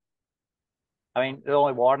I mean, the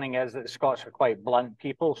only warning is that the Scots are quite blunt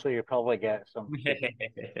people, so you probably get some.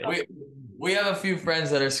 We we have a few friends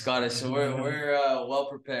that are Scottish, so we're well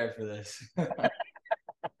prepared for this.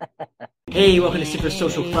 Hey, welcome to Super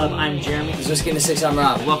Social Club. I'm Jeremy. This is Whiskey in the Six. I'm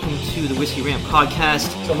Rob. Welcome to the Whiskey Rant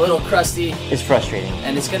Podcast. It's a little crusty, It's frustrating.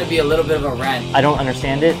 and it's going to be a little bit of a rant. I don't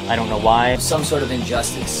understand it. I don't know why. Some sort of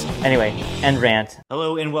injustice. Anyway, end rant.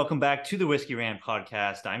 Hello and welcome back to the Whiskey Rant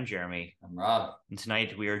Podcast. I'm Jeremy. I'm Rob. And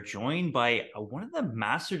tonight we are joined by one of the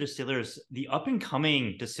master distillers, the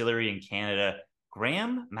up-and-coming distillery in Canada.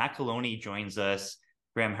 Graham McAloney joins us.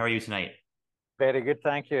 Graham, how are you tonight? Very good,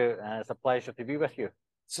 thank you. It's a pleasure to be with you.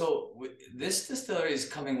 So this distillery is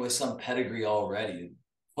coming with some pedigree already.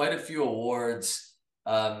 Quite a few awards.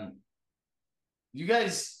 You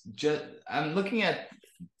guys just, I'm looking at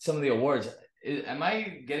some of the awards. Am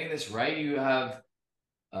I getting this right? You have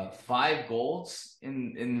 5 golds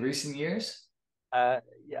in recent years?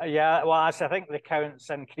 Yeah, well, I think the count's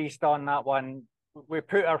increased on that one. We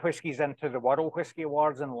put our whiskies into the World Whisky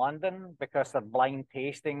Awards in London because they're blind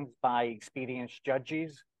tastings by experienced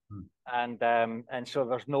judges. And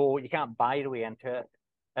so you can't buy your way into it.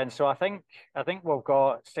 And so I think we've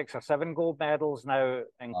got 6 or 7 gold medals now,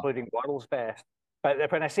 including world's best.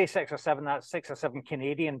 But when I say 6 or 7, that's 6 or 7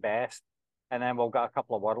 Canadian best, and then we've got a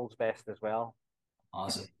couple of world's best as well.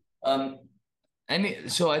 Awesome.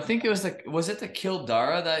 So I think it was the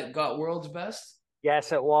Kildara that got world's best?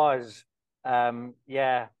 Yes, it was.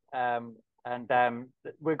 Yeah. And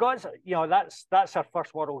we got, that's our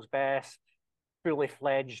first world's best fully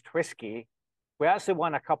fledged whiskey. We actually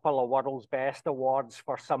won a couple of world's best awards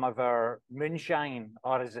for some of our moonshine,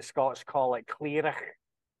 or as the Scots call it, clearich,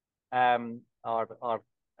 or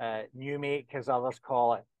new make, as others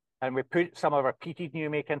call it. And we put some of our peated new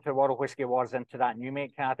make into World Whisky Awards into that new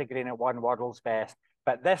make category, and it won world's best.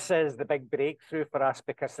 But this is the big breakthrough for us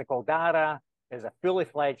because the Caldara is a fully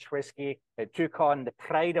fledged whiskey. It took on the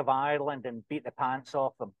pride of Ireland and beat the pants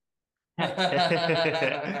off them.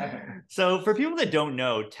 So for people that don't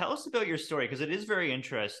know, tell us about your story because it is very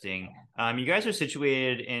interesting. You guys are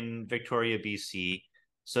situated in Victoria, BC,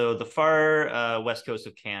 so the far west coast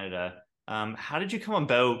of Canada. How did you come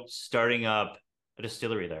about starting up a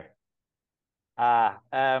distillery there?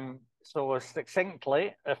 So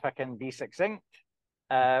succinctly, if I can be succinct,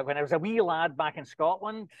 when I was a wee lad back in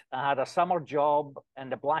Scotland, I had a summer job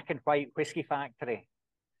in the black and white whiskey factory.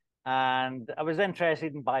 And I was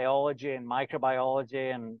interested in biology and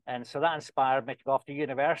microbiology, and so that inspired me to go off to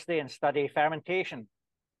university and study fermentation.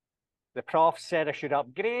 The prof said I should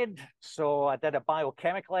upgrade, so I did a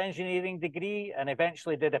biochemical engineering degree and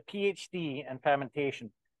eventually did a PhD in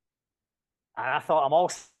fermentation. And I thought I'm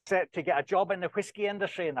all set to get a job in the whiskey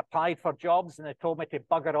industry, and applied for jobs, and they told me to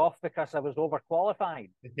bugger off because I was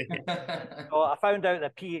overqualified. So I found out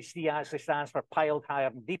that PhD actually stands for piled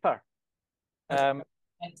higher and deeper.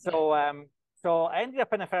 So I ended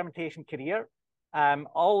up in a fermentation career.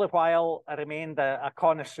 All the while, I remained a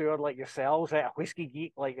connoisseur like yourselves, a whiskey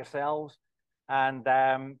geek like yourselves, and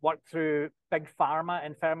worked through big pharma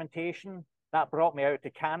in fermentation. That brought me out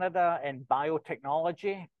to Canada in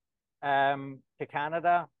biotechnology, to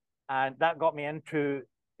Canada, and that got me into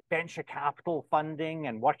venture capital funding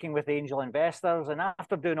and working with angel investors. And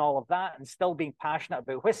after doing all of that and still being passionate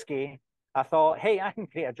about whiskey, I thought, hey, I can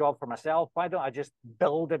create a job for myself. Why don't I just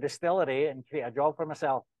build a distillery and create a job for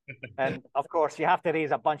myself? And of course, you have to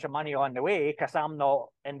raise a bunch of money on the way because I'm not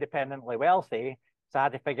independently wealthy. So I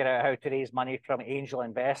had to figure out how to raise money from angel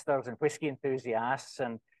investors and whiskey enthusiasts.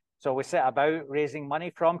 And so we set about raising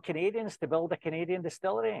money from Canadians to build a Canadian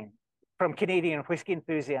distillery, from Canadian whiskey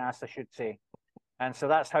enthusiasts, I should say. And so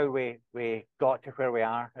that's how we got to where we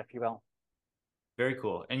are, if you will. Very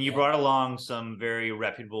cool. And you brought along some very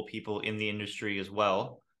reputable people in the industry as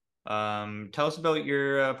well. Tell us about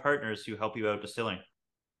your partners who help you out distilling.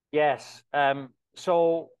 Yes.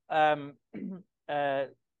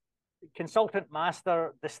 Consultant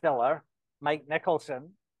master distiller, Mike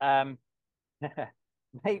Nicholson. Mike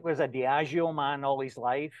was a Diageo man all his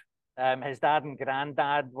life. His dad and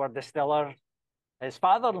granddad were distillers. His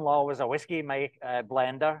father-in-law was a whiskey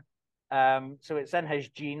blender. So it's in his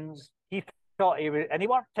genes. And he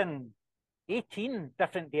worked in 18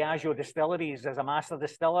 different Diageo distilleries as a master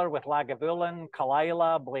distiller with Lagavulin,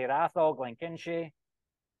 Kalila, Blair Athol, Glenkinchie.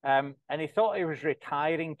 And he thought he was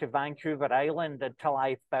retiring to Vancouver Island until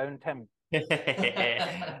I found him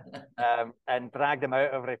and dragged him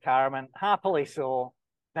out of retirement, happily so.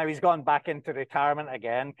 Now he's gone back into retirement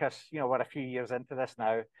again because, we're a few years into this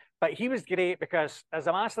now. But he was great because as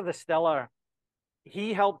a master distiller,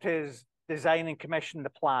 he helped us design and commission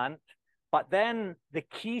the plant. But then the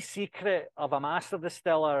key secret of a master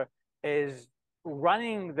distiller is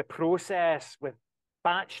running the process with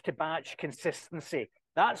batch to batch consistency.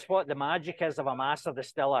 That's what the magic is of a master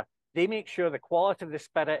distiller. They make sure the quality of the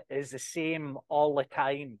spirit is the same all the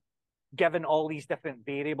time, given all these different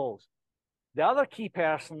variables. The other key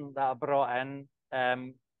person that I brought in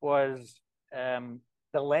was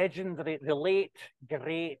the legendary, the late,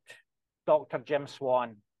 great Dr. Jim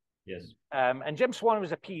Swan. Yes. And Jim Swan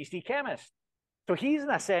was a PhD chemist. So he's, in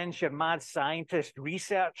a sense, your mad scientist,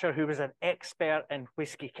 researcher who was an expert in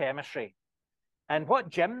whiskey chemistry. And what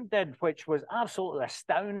Jim did, which was absolutely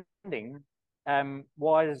astounding,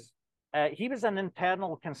 was he was an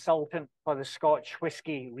internal consultant for the Scotch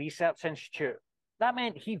Whisky Research Institute. That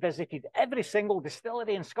meant he visited every single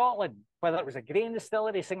distillery in Scotland, whether it was a grain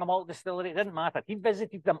distillery, single malt distillery, it didn't matter. He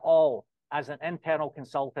visited them all as an internal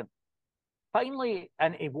consultant. Finally,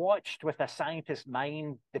 and he watched with a scientist's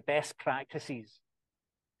mind the best practices.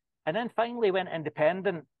 And then finally went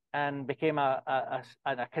independent and became a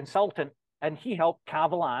consultant. And he helped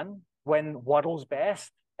Cavalan win World's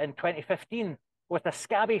Best in 2015 with a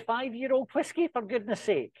scabby 5-year-old whiskey, for goodness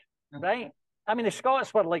sake, right? I mean, the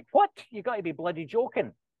Scots were like, what? You got to be bloody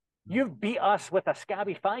joking. You've beat us with a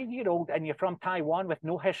scabby 5-year-old and you're from Taiwan with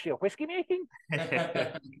no history of whiskey making?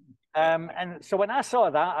 And so when I saw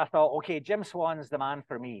that, I thought, okay, Jim Swan's the man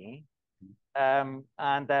for me. So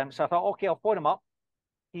I thought, okay, I'll phone him up.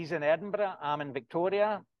 He's in Edinburgh, I'm in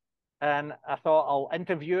Victoria. And I thought I'll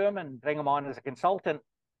interview him and bring him on as a consultant.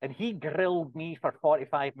 And he grilled me for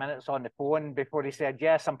 45 minutes on the phone before he said,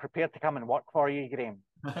 yes, I'm prepared to come and work for you, Graham.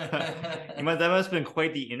 That must have been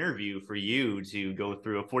quite the interview for you to go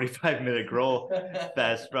through a 45-minute grill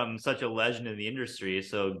fest from such a legend in the industry.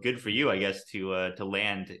 So good for you, I guess, to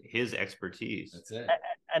land his expertise. That's it.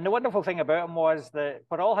 And the wonderful thing about him was that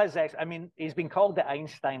for all his, I mean, he's been called the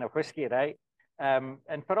Einstein of whiskey, right?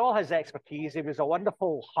 And for all his expertise, he was a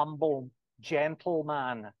wonderful, humble, gentle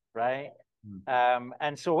man, right?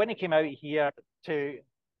 And so when he came out here to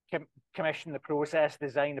commission the process,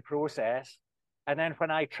 design the process, and then when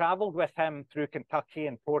I traveled with him through Kentucky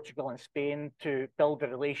and Portugal and Spain to build the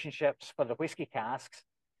relationships for the whiskey casks,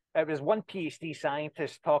 it was one PhD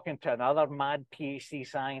scientist talking to another mad PhD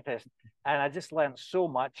scientist. And I just learned so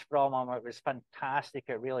much from him. It was fantastic.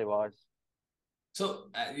 It really was. So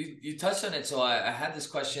you touched on it. So I had this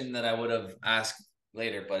question that I would have asked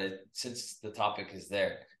later, but since the topic is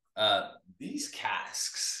there, these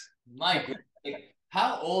casks, my goodness, like,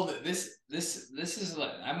 how old this is?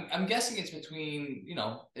 Like, I'm guessing it's between, you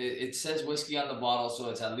know, it says whiskey on the bottle, so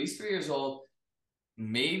it's at least 3 years old.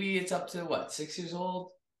 Maybe it's up to what, 6 years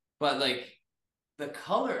old? But like the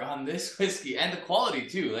color on this whiskey and the quality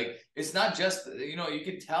too, like it's not just, you know, you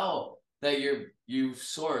can tell that you've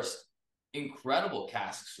sourced incredible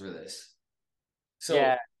casks for this. So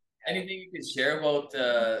yeah. Anything you can share about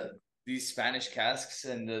these Spanish casks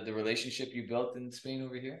and the relationship you built in Spain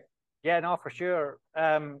over here? Yeah, no, for sure.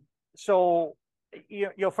 So, you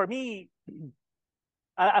know, for me,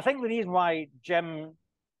 I think the reason why Jim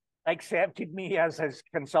accepted me as his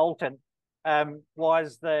consultant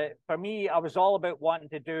was that for me, I was all about wanting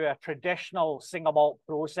to do a traditional single malt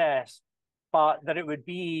process, but that it would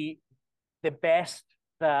be the best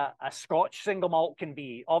that a Scotch single malt can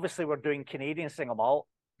be. Obviously, we're doing Canadian single malt,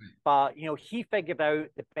 but, you know, he figured out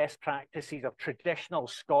the best practices of traditional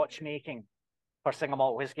Scotch making for single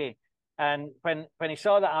malt whiskey. And when he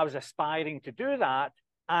saw that I was aspiring to do that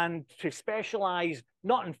and to specialize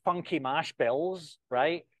not in funky mash bills,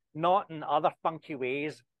 right? Not in other funky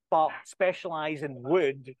ways, but specialize in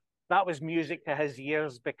wood, that was music to his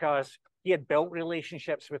ears because he had built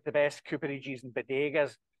relationships with the best cooperages and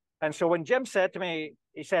bodegas. And so when Jim said to me,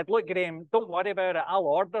 he said, look, Graham, don't worry about it. I'll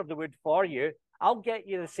order the wood for you. I'll get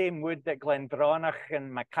you the same wood that Glendronach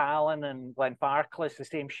and Macallan and Glenfarclas, the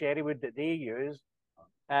same sherry wood that they use.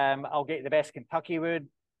 I'll get you the best Kentucky wood.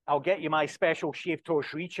 I'll get you my special Shave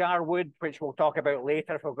Toast Rechar wood, which we'll talk about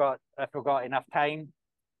later if we've got enough time.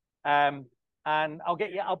 And I'll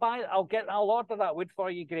order that wood for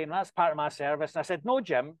you, Graham. That's part of my service. And I said, no,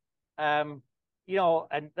 Jim. You know,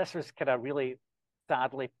 and this was kind of really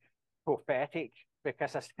sadly prophetic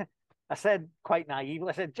because I said quite naively,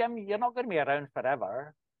 I said, Jim, you're not going to be around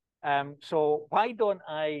forever. So why don't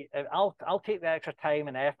I'll take the extra time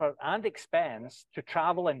and effort and expense to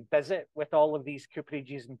travel and visit with all of these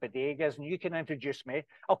cooperages and bodegas, and you can introduce me.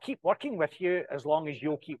 I'll keep working with you as long as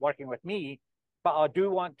you'll keep working with me, but I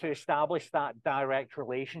do want to establish that direct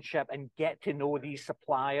relationship and get to know these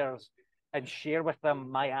suppliers and share with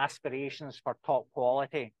them my aspirations for top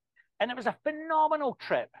quality. And it was a phenomenal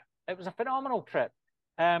trip. It was a phenomenal trip.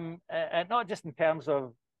 And not just in terms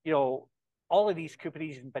of, you know, all of these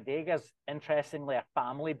cooperies and bodegas, interestingly, are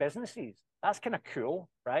family businesses. That's kind of cool,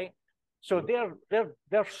 right? So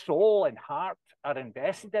their soul and heart are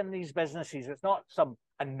invested in these businesses. It's not some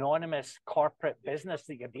anonymous corporate business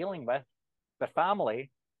that you're dealing with, the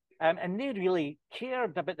family. And they really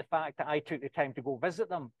cared about the fact that I took the time to go visit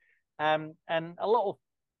them. And a little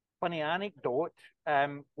funny anecdote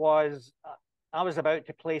was I was about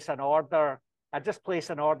to place an order. I just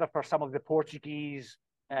placed an order for some of the Portuguese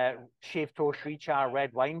shaved toast rechar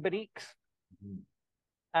red wine barriques. Mm-hmm.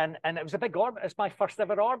 And it was a big order. It's my first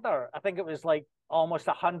ever order. I think it was like almost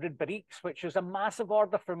 100 barriques, which was a massive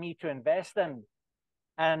order for me to invest in.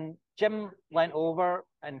 And Jim went over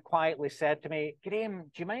and quietly said to me, Graham,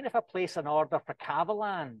 do you mind if I place an order for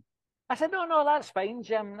Cavalan? I said, no, that's fine,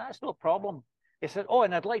 Jim. That's no problem. He said, oh,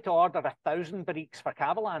 and I'd like to order 1,000 barriques for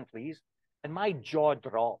Cavalan, please. And my jaw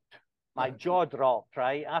dropped. My jaw dropped,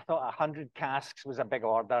 right? I thought 100 casks was a big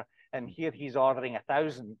order, and here he's ordering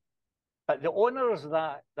 1,000. But the owners of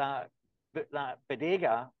that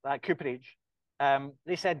bodega, that cooperage,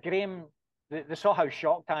 they said, Graham, they saw how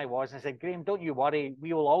shocked I was and said, Graham, don't you worry.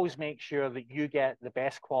 We will always make sure that you get the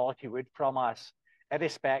best quality wood from us,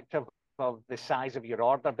 irrespective of the size of your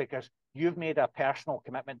order, because you've made a personal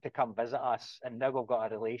commitment to come visit us, and now we've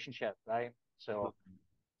got a relationship, right? So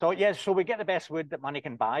yes, so we get the best wood that money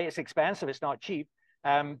can buy. It's expensive, it's not cheap,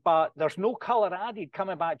 but there's no color added.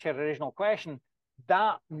 Coming back to your original question,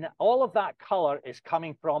 that all of that color is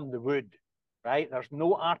coming from the wood, right? There's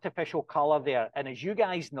no artificial color there. And as you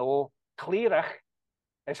guys know, Clearach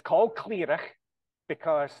is called Clearach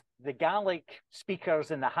because the Gaelic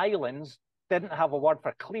speakers in the Highlands didn't have a word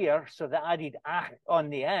for clear, so they added ach on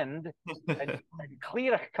the end, and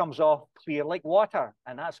Clearach comes off clear like water,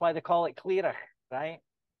 and that's why they call it Clearach, right?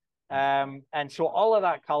 And so all of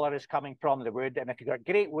that color is coming from the wood, and if you've got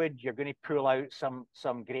great wood, you're going to pull out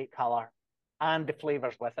some great color. And the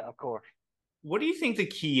flavors with it, of course. What do you think the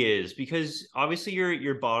key is? Because obviously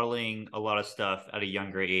you're bottling a lot of stuff at a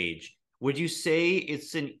younger age. Would you say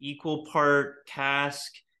it's an equal part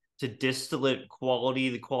cask to distillate quality,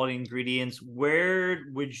 the quality ingredients? Where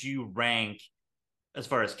would you rank as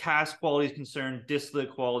far as cask quality is concerned,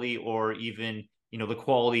 distillate quality, or even, the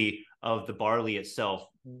quality of the barley itself?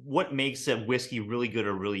 What makes a whiskey really good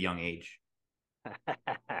at a really young age?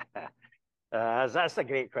 That's a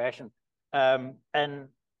great question. And,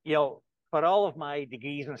 for all of my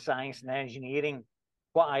degrees in science and engineering,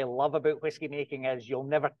 what I love about whiskey making is you'll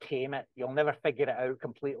never tame it. You'll never figure it out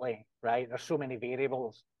completely, right? There's so many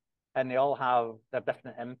variables, and they all have their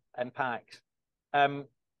different impacts.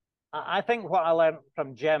 I think what I learned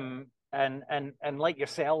from Jim and like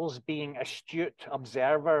yourselves being astute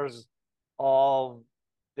observers of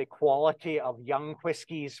the quality of young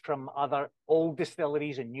whiskies from other old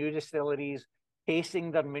distilleries and new distilleries,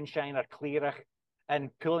 tasting their moonshine or Clearach and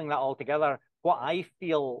pulling that all together. What I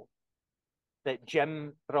feel that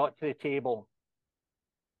Jim brought to the table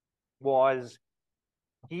was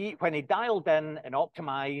when he dialed in and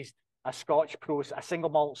optimized a single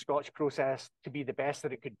malt Scotch process to be the best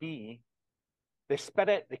that it could be, the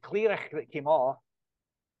spirit, the Clearach that came off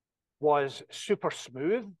was super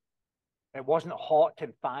smooth. It wasn't hot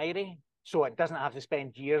and fiery, so it doesn't have to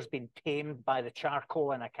spend years being tamed by the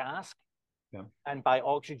charcoal in a cask. Yeah. And by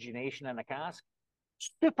oxygenation in a cask.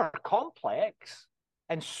 Super complex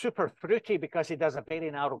and super fruity because he does a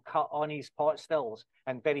very narrow cut on his pot stills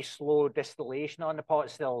and very slow distillation on the pot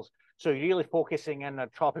stills. So you're really focusing in the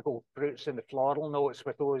tropical fruits and the floral notes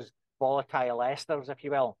with those volatile esters, if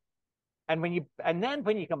you will. And then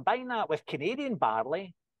when you combine that with Canadian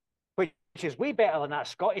barley, which is way better than that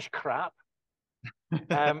Scottish crap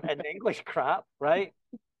and the English crap, right?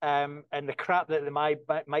 And the crap that they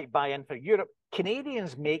might buy in for Europe,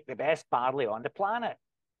 Canadians make the best barley on the planet.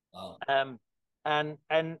 Wow. And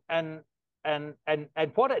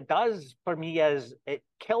what it does for me is it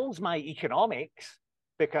kills my economics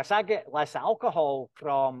because I get less alcohol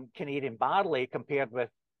from Canadian barley compared with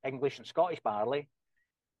English and Scottish barley,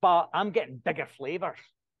 but I'm getting bigger flavors.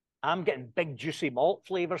 I'm getting big juicy malt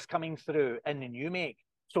flavors coming through in the new make.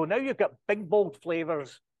 So now you've got big bold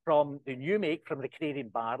flavors from the new make from the Canadian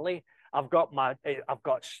barley. I've got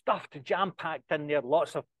stuff to jam packed in there,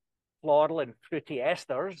 lots of floral and fruity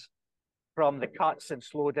esters from the cuts and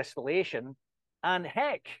slow distillation. And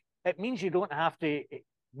heck, it means you don't have to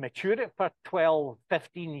mature it for 12,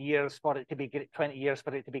 15 years for it to be great, 20 years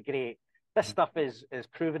for it to be great. This stuff is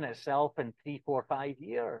proven itself in 3, 4, 5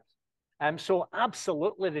 years. So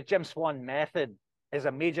absolutely the Jim Swan method is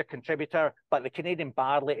a major contributor, but the Canadian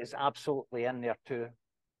barley is absolutely in there too.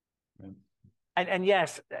 And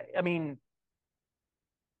yes, I mean,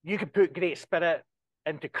 you could put great spirit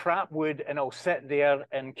into crap wood and it'll sit there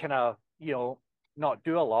and kind of, not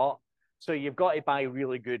do a lot. So you've got to buy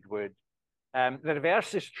really good wood. The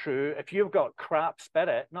reverse is true. If you've got crap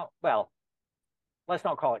spirit, let's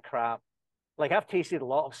not call it crap. Like I've tasted a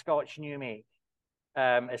lot of Scotch new make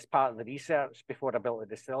as part of the research before I built the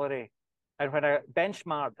distillery. And when I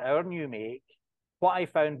benchmarked our new make, what I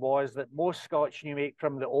found was that most Scotch new make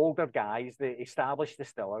from the older guys, the established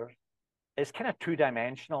distillers, is kind of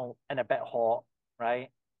two-dimensional and a bit hot, right?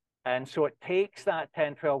 And so it takes that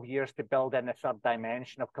 10, 12 years to build in a third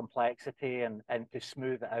dimension of complexity and to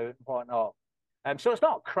smooth it out and whatnot. So it's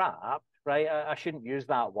not crap, right? I shouldn't use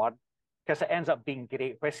that word because it ends up being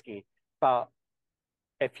great whiskey. But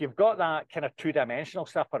if you've got that kind of two-dimensional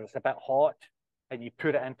stuff where it's a bit hot and you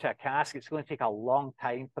put it into a cask, it's going to take a long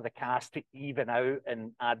time for the cask to even out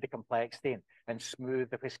and add the complexity and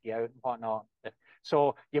smooth the whiskey out and whatnot.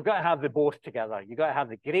 So you've got to have the both together. You've got to have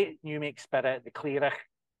the great new make spirit, the clearich,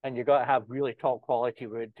 and you've got to have really top quality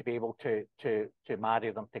wood to be able to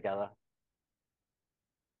marry them together.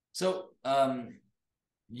 So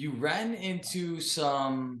you ran into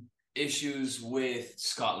some issues with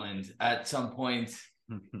Scotland at some point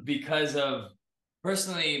because of,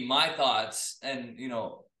 personally, my thoughts and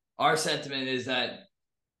our sentiment is that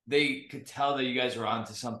they could tell that you guys were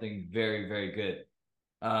onto something very, very good.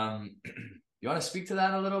 You want to speak to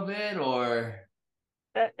that a little bit, or?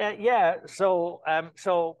 Yeah. So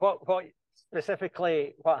what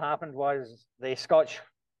specifically what happened was the Scotch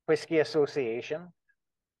Whisky Association,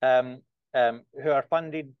 who are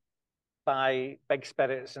funded by big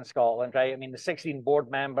spirits in Scotland, right? I mean, the 16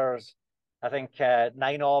 board members, I think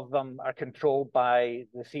 9 of them are controlled by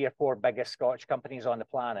the 3 or 4 biggest Scotch companies on the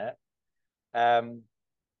planet. And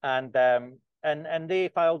they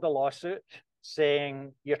filed a lawsuit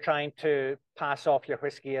saying you're trying to pass off your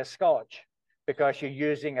whiskey as Scotch because you're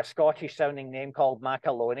using a Scottish sounding name called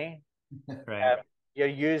Macaloni. Right. You're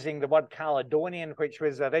using the word Caledonian, which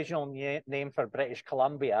was the original name for British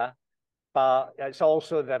Columbia, but it's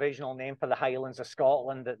also the original name for the Highlands of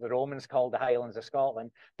Scotland that the Romans called the Highlands of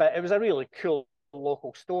Scotland. But it was a really cool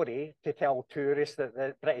local story to tell tourists that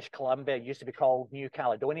the British Columbia used to be called New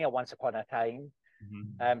Caledonia once upon a time,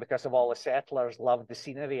 because of all the settlers loved the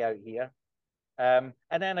scenery out here. And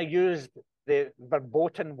then I used the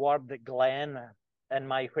verboten word Glen in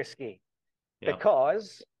my whiskey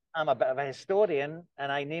because I'm a bit of a historian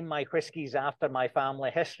and I name my whiskies after my family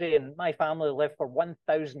history. And my family lived for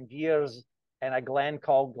 1,000 years in a glen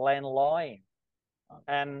called Glenloyne.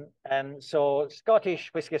 And so Scottish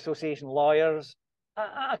Whisky Association lawyers,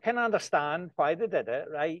 I can understand why they did it,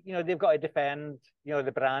 right? They've got to defend,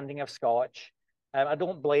 the branding of Scotch. I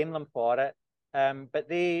don't blame them for it. But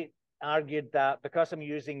they argued that because I'm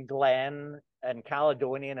using Glen and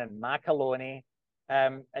Caledonian and Macaloni,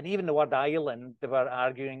 and even the word island, they were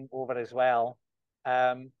arguing over as well,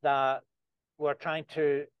 that we're trying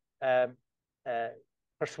to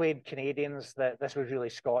persuade Canadians that this was really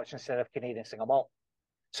Scotch instead of Canadian single malt.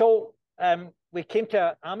 So we came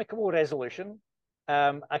to an amicable resolution.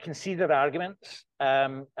 I can see their arguments.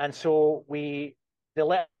 And so they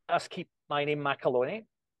let us keep my name Macaloni.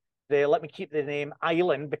 They let me keep the name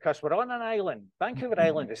Island because we're on an island. Vancouver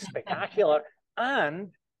Island is spectacular.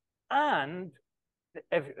 And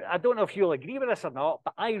if, I don't know if you'll agree with this or not,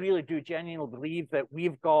 but I really do genuinely believe that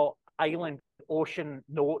we've got island ocean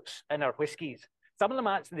notes in our whiskies. Some of them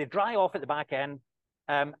actually, they dry off at the back end.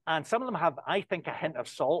 And some of them have, I think, a hint of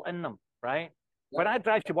salt in them, right? Yeah. When I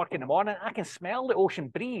drive to work in the morning, I can smell the ocean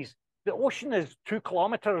breeze. The ocean is 2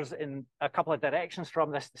 kilometers in a couple of directions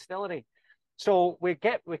from this distillery. So we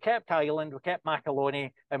kept Island, we kept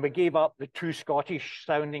Macaloni, and we gave up the 2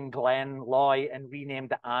 Scottish-sounding Glenloy and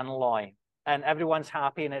renamed it Anloy. And everyone's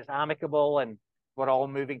happy and it's amicable, and we're all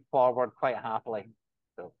moving forward quite happily.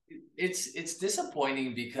 So it's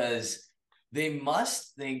disappointing because they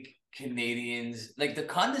must think Canadians, like the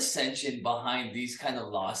condescension behind these kind of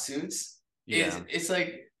lawsuits it's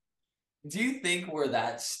like, do you think we're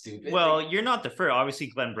that stupid? Well, you're not the first. Obviously,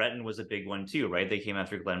 Glen Breton was a big one too, right? They came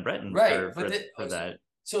after Glen Breton for that.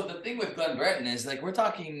 So the thing with Glen Breton is like we're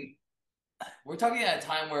talking at a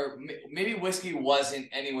time where maybe whiskey wasn't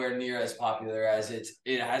anywhere near as popular as it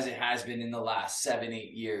has been in the last 7-8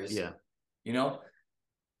 years. Yeah,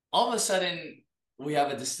 all of a sudden we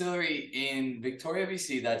have a distillery in Victoria,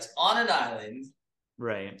 BC that's on an island,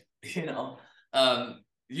 right?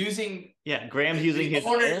 Using Graham's using his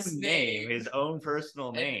own name, his own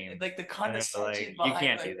personal name. Like the condescension you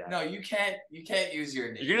can't do that. No, you can't use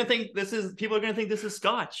your name. You're gonna think people are gonna think this is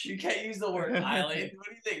Scotch. You can't use the word island. What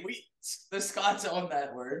do you think? The Scots own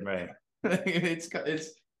that word, right? it's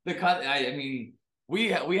the I mean we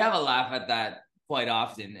have a laugh at that quite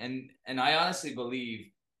often, and I honestly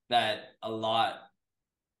believe that a lot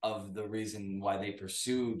of the reason why they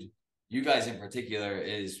pursued you guys in particular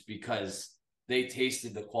is because they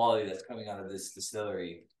tasted the quality that's coming out of this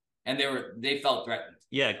distillery, and they felt threatened.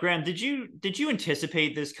 Yeah, Graham, did you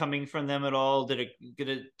anticipate this coming from them at all? Did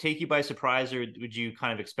it take you by surprise, or would you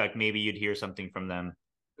kind of expect maybe you'd hear something from them?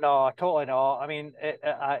 No, totally not. I mean,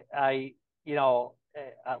 you know,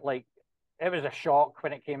 like it was a shock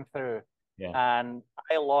when it came through, Yeah, and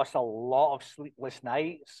I lost a lot of sleepless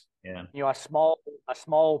nights. yeah, You know, a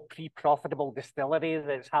small pre-profitable distillery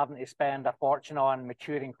that's having to spend a fortune on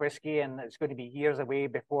maturing whiskey, and it's going to be years away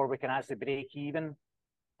before we can actually break even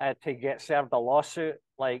to get served a lawsuit.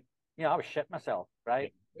 Like, you know, I was shit myself,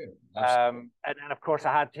 right? And then of course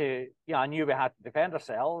I had to, you know, I knew we had to defend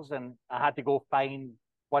ourselves, and I had to go find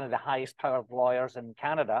one of the highest powered lawyers in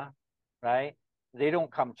Canada, right? They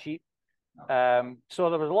don't come cheap. So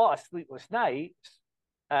there was a lot of sleepless nights.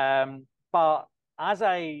 But as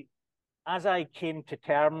I came to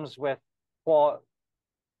terms with what,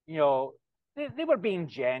 you know, they were being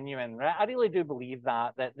genuine, right? I really do believe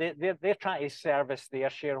that they're trying to service their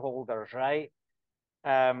shareholders, right?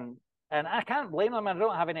 And I can't blame them. I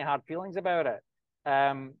don't have any hard feelings about it.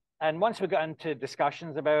 And once we got into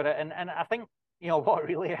discussions about it, and I think, you know, what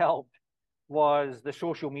really helped was the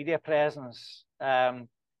social media presence.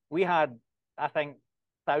 We had, I think,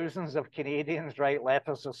 thousands of Canadians write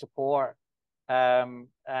letters of support. And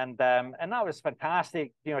that was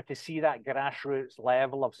fantastic, you know, to see that grassroots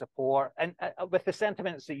level of support, and with the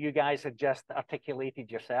sentiments that you guys had just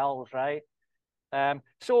articulated yourselves, right?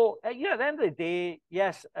 So you know, at the end of the day,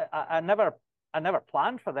 yes, I never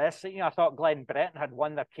planned for this. You know, I thought Glen Breton had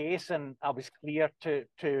won their case, and I was clear to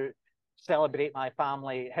celebrate my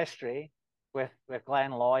family history with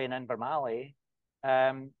Glenloy and Invermally.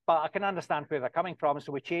 But I can understand where they're coming from.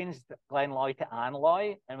 So we changed Glenloy to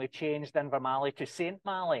Anloy, and we changed Invermally to Saint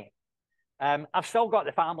Mally. I've still got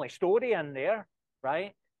the family story in there,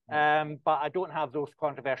 right? But I don't have those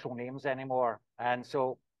controversial names anymore. And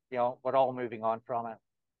so, you know, we're all moving on from it.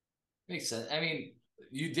 Makes sense. I mean,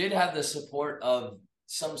 you did have the support of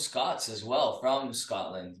some Scots as well from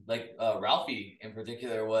Scotland. Like Ralphie in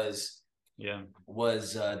particular was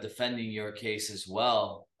defending your case as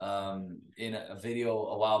well in a video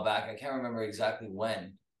a while back. I can't remember exactly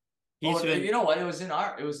when. You know what? It was in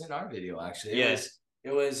our video actually.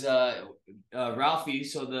 It was Ralphie.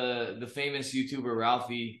 So the famous YouTuber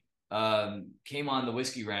Ralphie came on the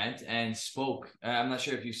Whiskey Rant and spoke. I'm not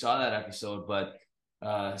sure if you saw that episode, but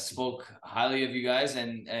spoke highly of you guys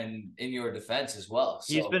and in your defense as well.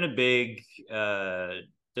 So he's been a big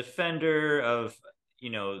defender of, you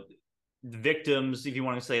know, victims, if you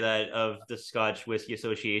want to say that, of the Scotch Whiskey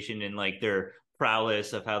Association and like their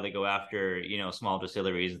prowess of how they go after, you know, small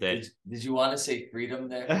distilleries. That did you want to say freedom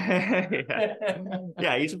there?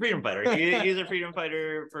 Yeah, he's a freedom fighter. He's a freedom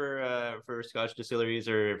fighter for Scotch distilleries,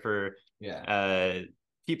 or for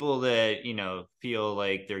people that, you know, feel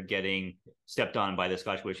like they're getting stepped on by the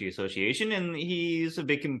Scotch Whiskey Association, and he's a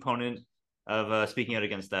big component of speaking out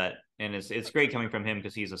against that. And it's great coming from him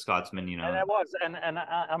because he's a Scotsman, you know. And it was, and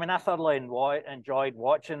I mean, I thoroughly enjoyed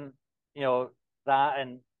watching, you know, that,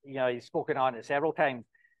 and you know, he's spoken on it several times.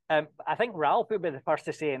 I think Ralph will be the first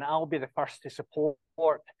to say, and I'll be the first to support,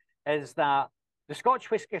 is that the Scotch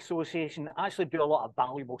Whisky Association actually do a lot of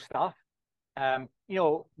valuable stuff. You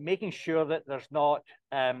know, making sure that there's not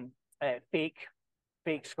fake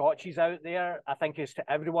scotches out there, I think, is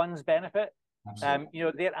to everyone's benefit. You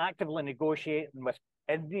know, they're actively negotiating with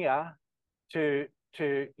India to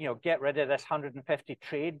you know, get rid of this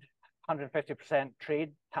 150%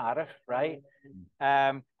 trade tariff, right?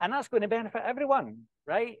 And that's going to benefit everyone,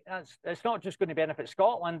 right? It's not just going to benefit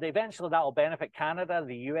Scotland. Eventually, that will benefit Canada,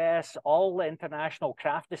 the US. All the international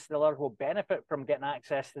craft distillers will benefit from getting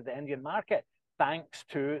access to the Indian market, thanks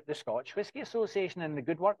to the Scotch Whisky Association and the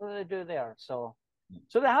good work that they do there. So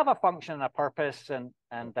they have a function and a purpose, and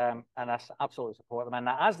I absolutely support them. And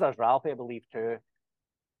as does Ralph, I believe, too.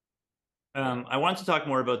 I want to talk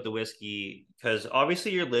more about the whiskey, because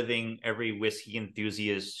obviously you're living every whiskey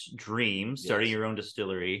enthusiast's dream, starting your own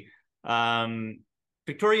distillery.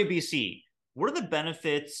 Victoria, BC, what are the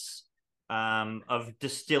benefits of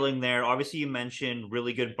distilling there? Obviously, you mentioned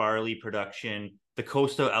really good barley production. The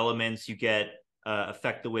coastal elements you get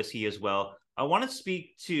affect the whiskey as well. I want to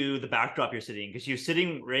speak to the backdrop you're sitting, because you're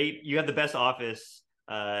sitting you have the best office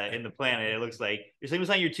in the planet. It looks like you're sitting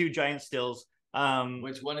beside your two giant stills.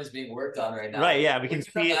 Which one is being worked on right now? Right, yeah, we can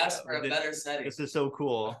see ask for a better setting. This is so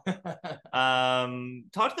cool. Talk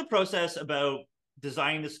to the process about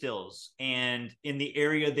designing the stills, and in the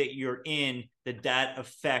area that you're in, did that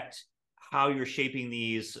affect how you're shaping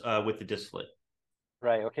these with the distillate.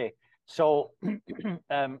 Right. Okay. So,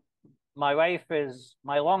 my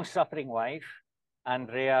long-suffering wife,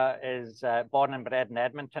 Andrea, is born and bred in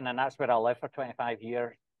Edmonton, and that's where I lived for 25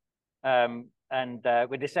 years. And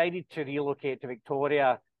we decided to relocate to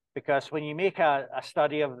Victoria because when you make a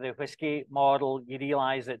study of the whiskey model, you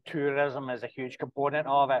realize that tourism is a huge component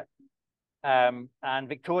of it. And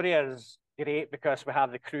Victoria is great because we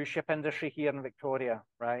have the cruise ship industry here in Victoria,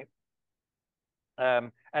 right?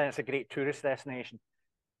 And it's a great tourist destination.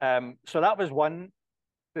 So that was one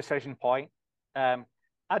decision point.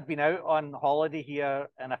 I'd been out on holiday here,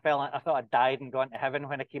 and I thought I'd died and gone to heaven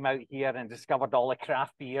when I came out here and discovered all the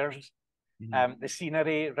craft beers. The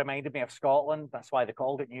scenery reminded me of Scotland. That's why they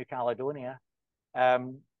called it New Caledonia.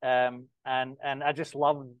 And I just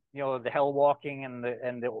love, the hill walking and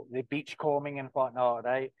the beach combing and whatnot,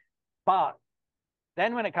 right? But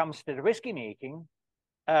then when it comes to the whiskey making,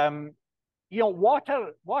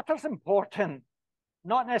 water's important,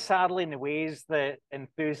 not necessarily in the ways that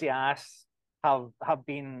enthusiasts have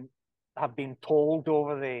been told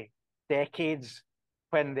over the decades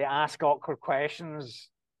when they ask awkward questions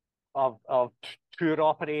of tour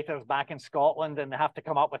operators back in Scotland, and they have to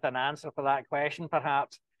come up with an answer for that question,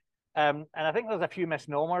 perhaps. And I think there's a few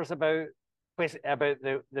misnomers about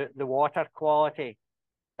the water quality.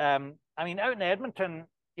 I mean, out in Edmonton,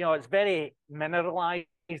 it's very mineralized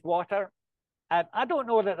water. I don't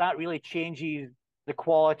know that really changes the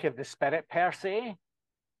quality of the spirit per se,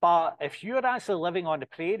 but if you're actually living on the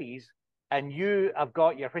prairies and you have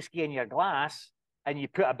got your whiskey in your glass and you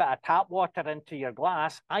put a bit of tap water into your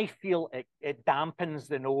glass, I feel it dampens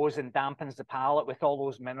the nose and dampens the palate with all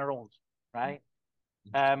those minerals, right?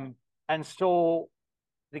 And so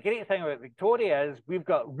the great thing about Victoria is we've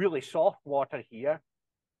got really soft water here.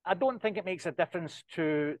 I don't think it makes a difference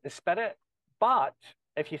to the spirit, but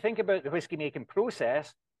if you think about the whiskey making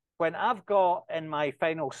process, when I've got in my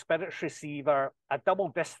final spirits receiver a double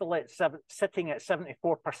distillate sitting at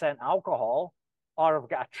 74% alcohol, or I've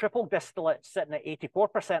got a triple distillate sitting at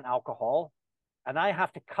 84% alcohol, and I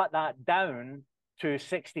have to cut that down to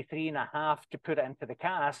 63.5 to put it into the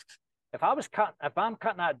casks. If I'm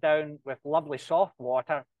cutting that down with lovely soft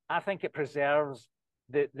water, I think it preserves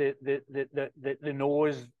the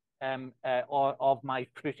nose of my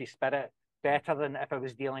fruity spirit better than if I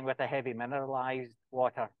was dealing with a heavy mineralized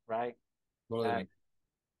water, right? So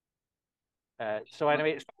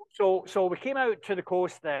anyway, so we came out to the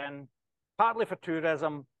coast then, partly for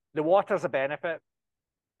tourism. The water's a benefit.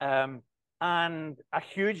 And a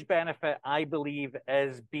huge benefit, I believe,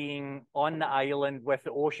 is being on the island with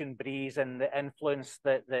the ocean breeze and the influence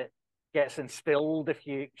that gets instilled, if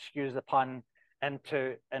you excuse the pun,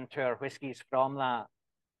 into our whiskies from that.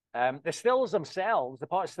 The stills themselves, the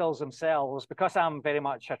pot stills themselves, because I'm very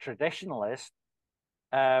much a traditionalist,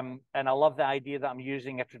 and I love the idea that I'm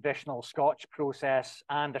using a traditional Scotch process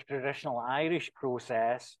and a traditional Irish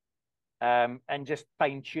process, and just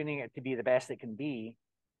fine-tuning it to be the best it can be.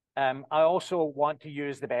 I also want to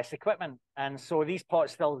use the best equipment. And so these pot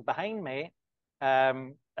stills behind me,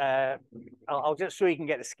 I'll just so you can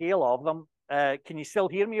get the scale of them. Can you still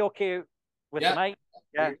hear me okay with the mic?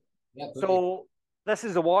 Yeah. So this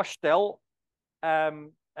is a wash still.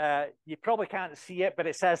 You probably can't see it, but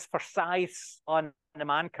it says Forsyths on the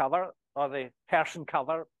man cover or the person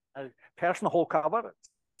cover, personhole cover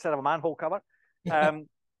instead of a manhole cover.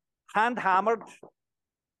 Hand hammered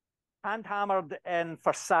in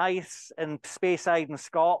Forsyths in Speyside in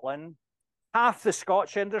Scotland. Half the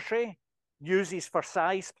Scotch industry uses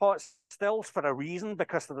Forsyths pot stills for a reason,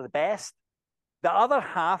 because they're the best. The other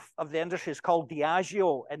half of the industry is called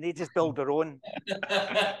Diageo, and they just build their own. They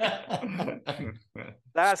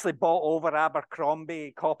actually bought over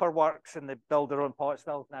Abercrombie Copper Works, and they build their own pot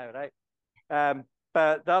stills now, right?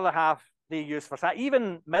 But the other half they use Forsyths.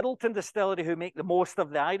 Even Middleton Distillery, who make the most of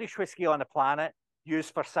the Irish whiskey on the planet, use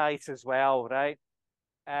Forsyths as well, right?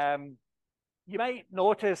 You might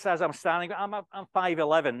notice as I'm standing, I'm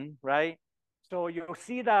 5'11", right? So you'll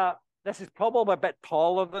see that this is probably a bit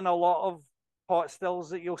taller than a lot of pot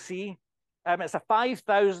stills that you'll see. It's a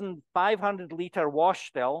 5,500 litre wash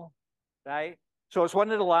still, right? So it's one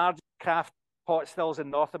of the largest craft pot stills in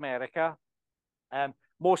North America.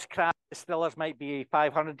 Most craft distillers might be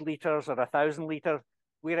 500 litres or 1,000 litres.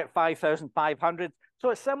 We're at 5,500.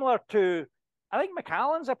 So it's similar to, I think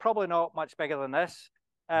Macallan's are probably not much bigger than this.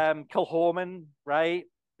 Kilchoman, right?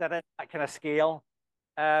 They're in that kind of scale.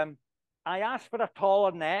 I asked for a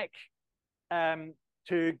taller neck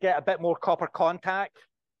to get a bit more copper contact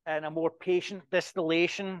and a more patient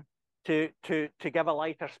distillation to give a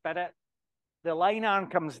lighter spirit. The line arm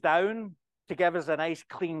comes down to give us a nice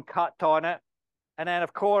clean cut on it. And then,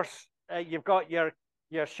 of course, you've got your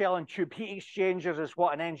shell and tube heat exchangers, is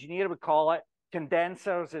what an engineer would call it.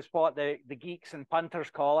 Condensers is what the geeks and punters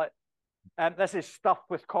call it. This is stuffed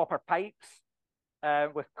with copper pipes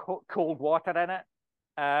with cold water in it.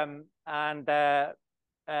 And that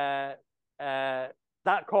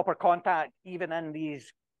copper contact, even in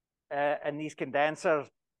these condensers,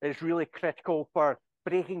 is really critical for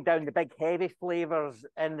breaking down the big heavy flavors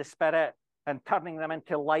in the spirit and turning them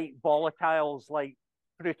into light volatiles like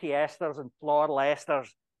fruity esters and floral esters.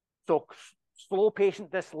 So slow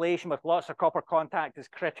patient distillation with lots of copper contact is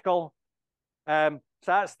critical. So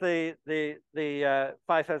that's the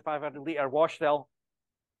 5,500 liter wash still.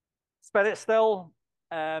 Spirit still,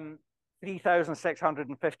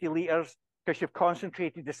 3,650 liters, because you've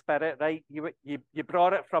concentrated the spirit, right? You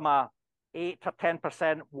brought it from a 8 or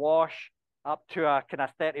 10% wash up to a kind of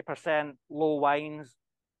 30% low wines.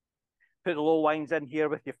 Put the low wines in here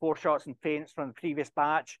with your foreshots and feints from the previous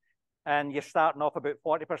batch, and you're starting off about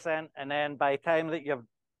 40%. And then by the time that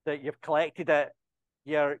you've collected it,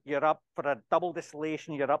 you're up for a double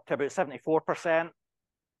distillation. You're up to about 74%,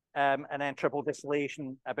 and then triple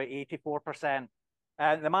distillation about 84%.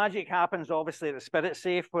 And the magic happens obviously at the spirit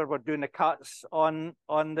safe, where we're doing the cuts on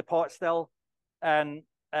the pot still. And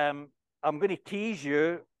I'm going to tease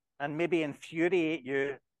you and maybe infuriate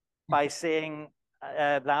you by saying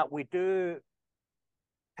that we do,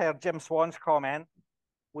 per Jim Swan's comment,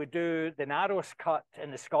 we do the narrowest cut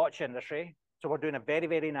in the Scotch industry. So we're doing a very,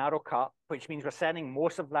 very narrow cut, which means we're sending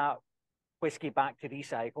most of that whiskey back to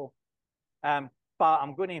recycle. But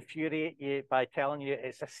I'm going to infuriate you by telling you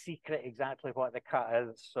it's a secret exactly what the cut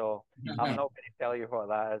is. So I'm not going to tell you what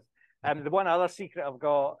that is. The one other secret I've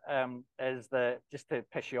got is just to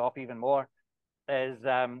piss you off even more, is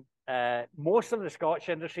most of the Scotch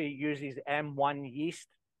industry uses M1 yeast.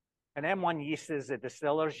 And M1 yeast is a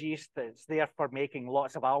distiller's yeast that's there for making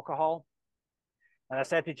lots of alcohol. And I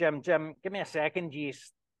said to Jim, give me a second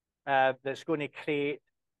yeast that's going to create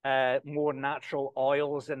more natural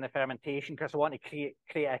oils in the fermentation, because I want to create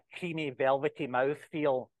a creamy, velvety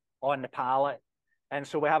mouthfeel on the palate. And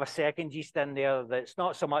so we have a second yeast in there that's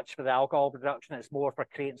not so much for the alcohol production, it's more for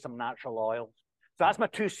creating some natural oils. So that's my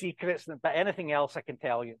two secrets, but anything else I can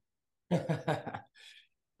tell you.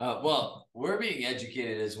 Well, we're being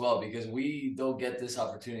educated as well, because we don't get this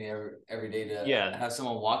opportunity every day to have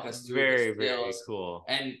someone walk us through very skills. cool.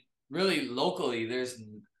 And really, locally, there's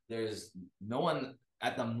no one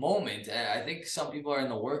at the moment. I think some people are in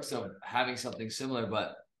the works of having something similar,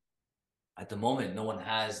 but at the moment, no one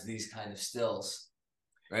has these kind of stills,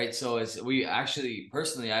 right? So we actually,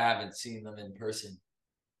 personally, I haven't seen them in person.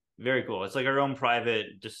 Very cool. It's like our own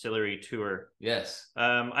private distillery tour. Yes.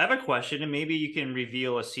 I have a question, and maybe you can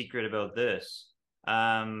reveal a secret about this.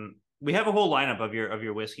 We have a whole lineup of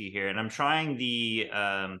your whiskey here, and I'm trying the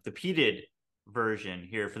peated version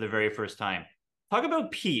here for the very first time. Talk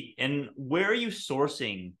about peat, and where are you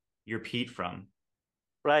sourcing your peat from?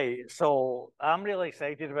 Right. So I'm really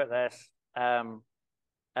excited about this. I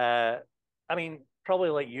mean, probably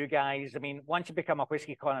like you guys. I mean, once you become a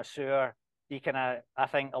whiskey connoisseur, you can, I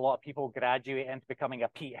think a lot of people graduate into becoming a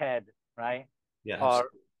peat head, right? Yeah.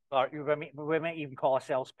 Or we might even call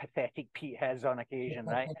ourselves pathetic peat heads on occasion,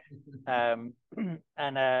 right?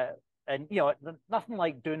 And you know, nothing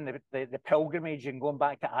like doing the pilgrimage and going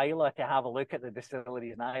back to Islay to have a look at the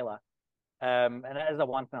distilleries in Islay. And it is a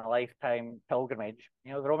once in a lifetime pilgrimage.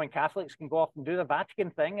 You know, the Roman Catholics can go off and do the Vatican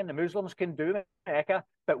thing, and the Muslims can do Mecca,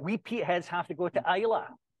 but we peat heads have to go to Islay.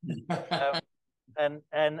 And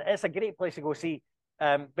it's a great place to go see.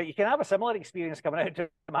 But you can have a similar experience coming out to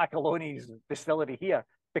Macaloni's distillery here,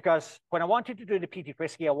 because when I wanted to do the peated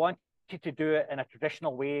whiskey, I wanted to do it in a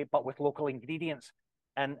traditional way, but with local ingredients.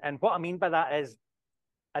 And what I mean by that is,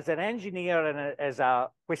 as an engineer and as a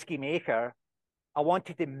whiskey maker, I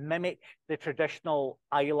wanted to mimic the traditional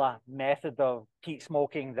Islay method of peat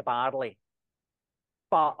smoking the barley,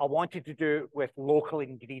 but I wanted to do it with local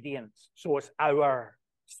ingredients. So it's our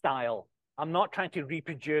style. I'm not trying to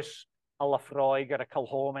reproduce a Lafroig or a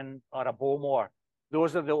Kilchoman or a Bowmore.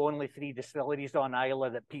 Those are the only three distilleries on Islay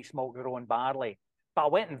that peat smoke their own barley. But I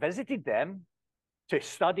went and visited them to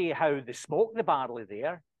study how they smoke the barley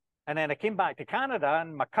there. And then I came back to Canada,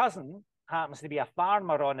 and my cousin happens to be a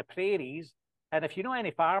farmer on the prairies. And if you know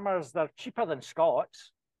any farmers, they're cheaper than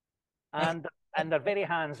Scots, and they're very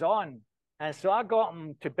hands-on. And so I got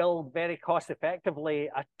them to build very cost-effectively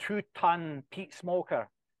a 2-ton peat smoker.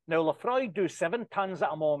 Now, Lafroig do 7 tons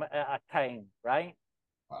at a time, right?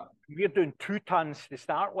 Wow. We're doing 2 tons to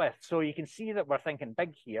start with. So you can see that we're thinking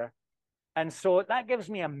big here. And so that gives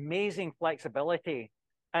me amazing flexibility.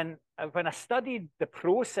 And when I studied the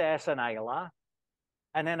process in Islay,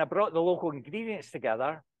 and then I brought the local ingredients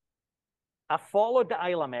together, I followed the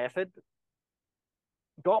Islay method,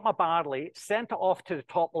 got my barley, sent it off to the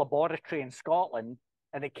top laboratory in Scotland,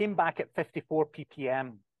 and it came back at 54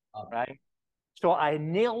 ppm, right? So I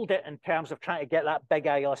nailed it in terms of trying to get that big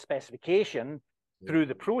Islay specification through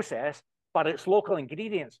the process, but it's local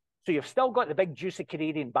ingredients. So you've still got the big juicy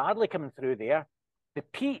Canadian barley coming through there. The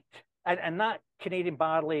peat, and that Canadian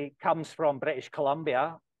barley comes from British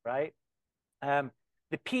Columbia, right?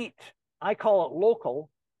 The peat, I call it local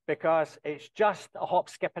because it's just a hop,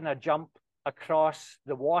 skip, and a jump across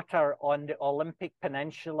the water on the Olympic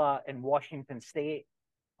Peninsula in Washington State.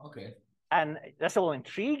 Okay. And this will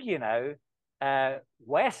intrigue you now.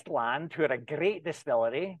 Westland, who are a great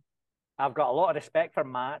distillery, I've got a lot of respect for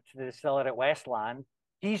Matt, the distiller at Westland.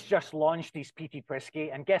 He's just launched his peated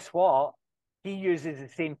whiskey, and guess what? He uses the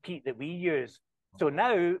same peat that we use. So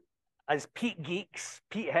now, as peat geeks,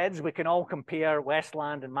 peat heads, we can all compare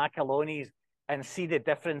Westland and Macaloni's and see the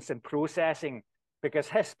difference in processing, because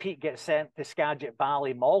his peat gets sent to Skagit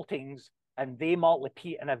Valley maltings, and they malt the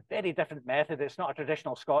peat in a very different method. It's not a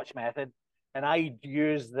traditional Scotch method. And I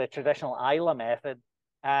use the traditional Islay method,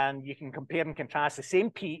 and you can compare and contrast the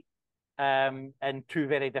same peat in two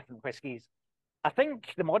very different whiskies. I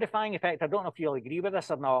think the modifying effect, I don't know if you'll agree with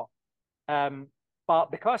this or not,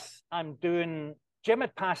 but because Jim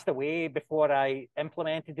had passed away before I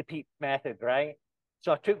implemented the peat method, right?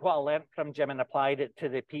 So I took what I learned from Jim and applied it to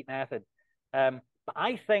the peat method. But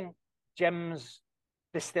I think Jim's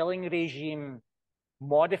distilling regime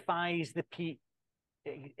modifies the peat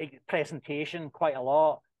presentation quite a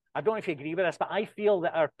lot. I don't know if you agree with this, but I feel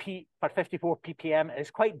that our peat for 54 ppm is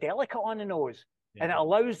quite delicate on the nose, and it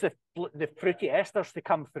allows the fruity esters to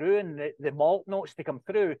come through and the malt notes to come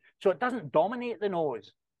through, so it doesn't dominate the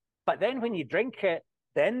nose. But then when you drink it,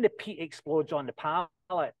 then the peat explodes on the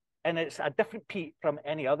palate, and it's a different peat from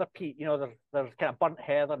any other peat. You know, there's kind of burnt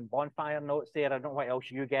heather and bonfire notes there. I don't know what else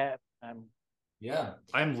you get. Yeah,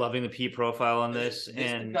 I'm loving the peat profile on this.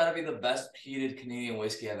 This has got to be the best peated Canadian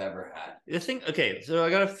whiskey I've ever had. This thing, okay, so I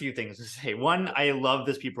got a few things to say. One, I love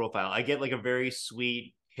this peat profile. I get like a very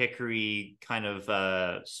sweet hickory kind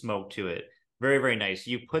of smoke to it. Very, very nice.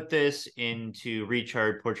 You put this into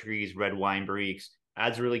recharred Portuguese red wine barriques,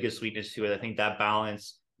 adds really good sweetness to it. I think that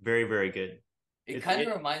balance, very, very good. It kind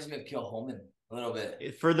of reminds me of Kilchoman a little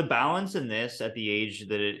bit. For the balance in this at the age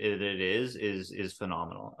that it is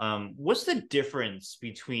phenomenal. What's the difference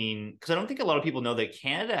between, because I don't think a lot of people know that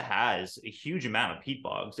Canada has a huge amount of peat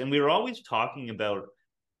bogs, and we were always talking about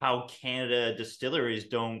how Canada distilleries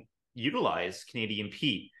don't utilize Canadian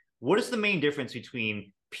peat. What is the main difference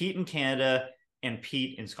between peat in Canada and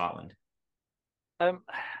peat in Scotland? Well,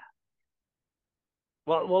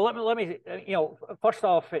 let me first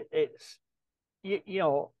off, it's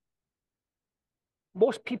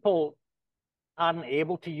most people aren't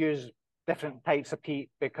able to use different types of peat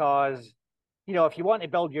because, if you want to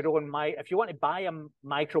build your own, if you want to buy a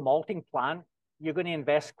micro malting plant, you're going to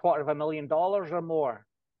invest $250,000 or more,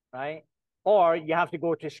 right? Or you have to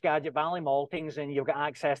go to Skagit Valley maltings and you've got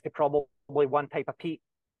access to probably one type of peat.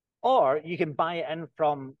 Or you can buy it in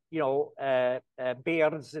from,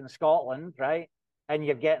 Baird's in Scotland, right? And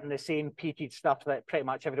you're getting the same peated stuff that pretty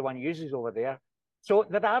much everyone uses over there. So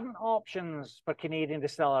there aren't options for Canadian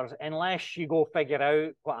distillers unless you go figure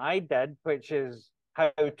out what I did, which is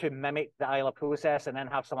how to mimic the Islay process and then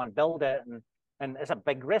have someone build it. And it's a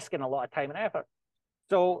big risk and a lot of time and effort.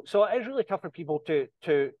 So it is really tough for people to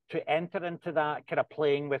enter into that kind of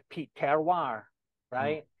playing with peat terroir,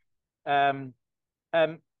 right? Now,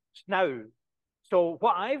 so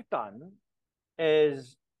what I've done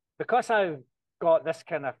is, because I've got this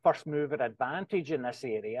kind of first mover advantage in this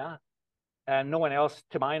area, and no one else,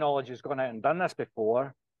 to my knowledge, has gone out and done this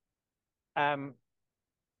before. No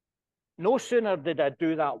sooner did I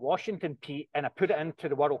do that Washington peat and I put it into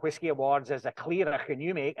the World Whiskey Awards as a clear can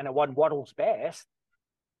you make, and it won World's Best.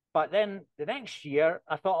 But then the next year,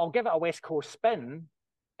 I thought I'll give it a West Coast spin.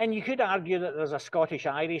 And you could argue that there's a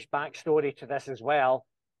Scottish-Irish backstory to this as well,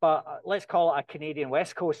 but let's call it a Canadian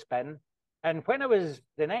West Coast spin. And when I was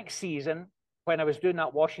the next season, when I was doing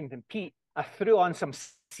that Washington peat, I threw on some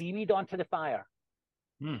seaweed onto the fire.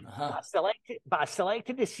 But I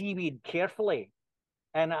selected the seaweed carefully.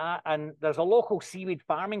 And there's a local seaweed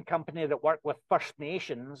farming company that work with First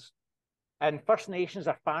Nations. And First Nations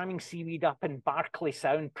are farming seaweed up in Barclay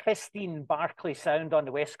Sound, pristine Barclay Sound on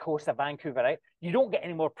the west coast of Vancouver, right? You don't get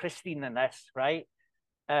any more pristine than this, right?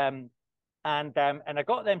 And I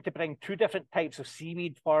got them to bring two different types of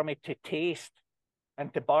seaweed for me to taste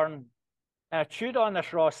and to burn. And I chewed on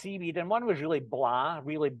this raw seaweed, and one was really blah,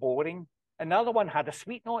 really boring. And the other one had a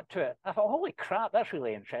sweet note to it. I thought, holy crap, that's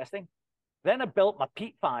really interesting. Then I built my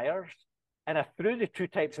peat fires, and I threw the two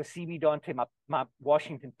types of seaweed onto my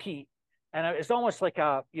Washington peat. And it was almost like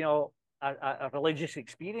a religious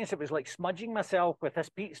experience. It was like smudging myself with this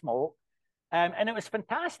peat smoke. And it was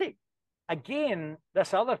fantastic. Again,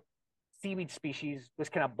 this other seaweed species was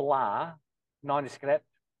kind of blah, nondescript,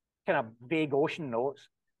 kind of vague ocean notes.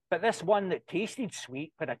 But this one that tasted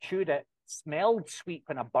sweet when I chewed it, smelled sweet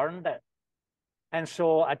when I burned it. And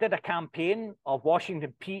so I did a campaign of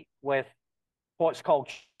Washington peat with what's called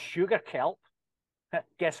sugar kelp.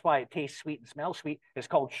 Guess why it tastes sweet and smells sweet? It's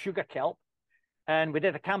called sugar kelp. And we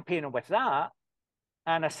did a campaign with that.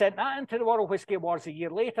 And I sent that into the World Whiskey Awards a year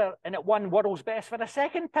later, and it won World's Best for a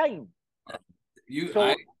second time.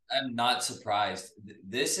 I am not surprised.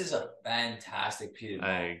 This is a fantastic peated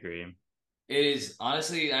malt. I agree. It is,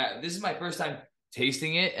 honestly, this is my first time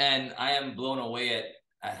tasting it, and I am blown away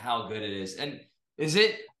at how good it is. And is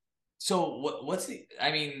it, so what's the,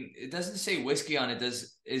 I mean, it doesn't say whiskey on it.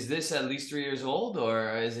 Is this at least 3 years old,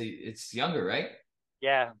 or is it's younger, right?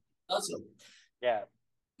 Yeah. Awesome. Yeah.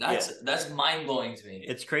 That's mind-blowing to me.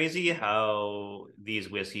 It's crazy how these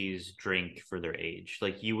whiskeys drink for their age.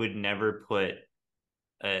 Like, you would never put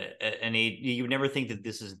an age, you would never think that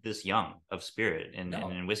this is this young of spirit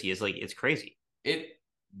and whiskey. It's like, it's crazy.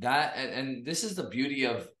 And this is the beauty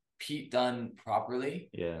of peat done properly.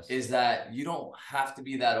 Yes. Is that you don't have to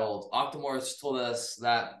be that old. Octomores told us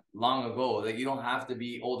that long ago, that you don't have to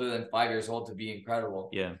be older than 5 years old to be incredible.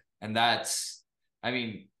 Yeah. And that's, I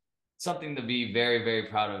mean, something to be very, very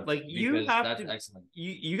proud of. Like, you have that's to, excellent.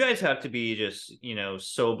 You guys have to be just,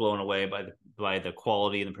 so blown away by the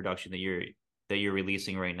quality and the production that you're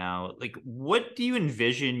releasing right now. Like, what do you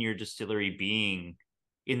envision your distillery being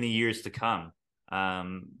in the years to come?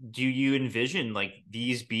 Do you envision like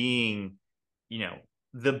these being,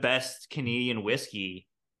 the best Canadian whiskey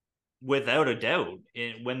without a doubt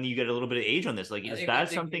when you get a little bit of age on this? Like, is that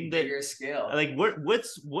something that bigger scale? Like,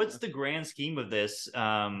 what's the grand scheme of this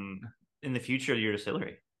in the future of your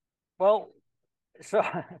distillery? Well, so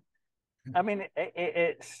I mean,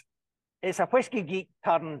 it's a whiskey geek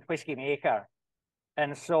turned whiskey maker,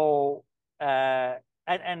 and so and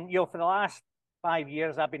for the last 5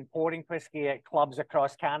 years I've been pouring whiskey at clubs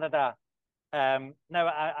across Canada. Now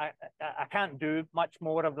I can't do much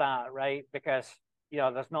more of that, right? Because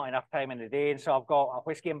there's not enough time in the day, and so I've got a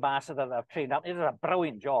whiskey ambassador that I've trained up. It is a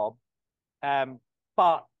brilliant job,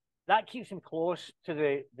 but that keeps him close to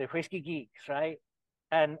the whiskey geeks, right?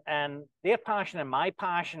 And their passion and my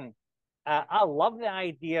passion. I love the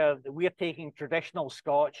idea that we're taking traditional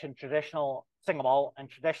Scotch and traditional single malt and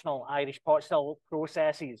traditional Irish pot still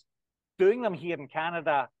processes, doing them here in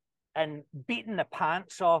Canada, and beating the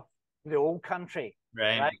pants off the old country,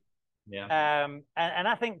 right? Yeah. And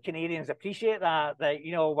I think Canadians appreciate that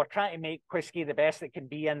we're trying to make whiskey the best it can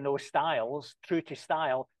be in those styles, true to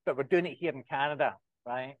style, but we're doing it here in Canada,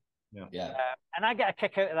 right? Yeah. And I get a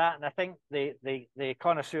kick out of that, and I think the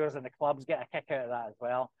connoisseurs and the clubs get a kick out of that as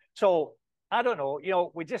well. So I don't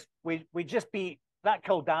know, we just beat that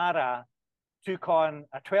Kildara took on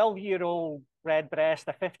a 12-year-old redbreast,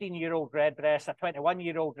 a 15-year-old redbreast, a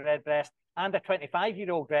 21-year-old redbreast, and a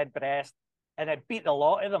 25-year-old redbreast, and it beat the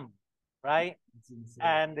lot of them, right?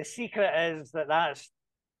 And the secret is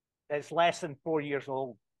it's less than 4 years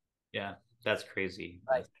old. Yeah, that's crazy.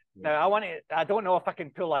 Right. Now I don't know if I can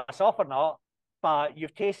pull this off or not, but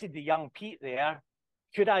you've tasted the young peat there.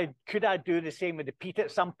 Could I do the same with the peat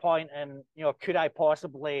at some point? And could I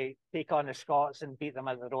possibly take on the Scots and beat them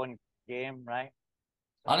at their own game, right?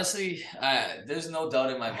 Honestly, there's no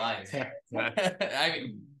doubt in my mind. I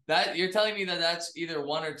mean, that you're telling me that's either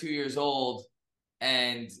 1 or 2 years old,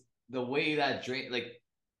 and the way that drink, like,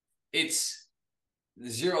 it's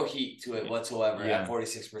zero heat to it whatsoever at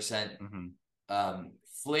 46%. Mm-hmm.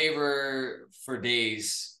 Flavor for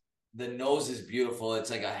days. The nose is beautiful.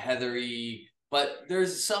 It's like a heathery, but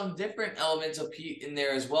there's some different elements of peat in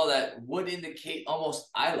there as well that would indicate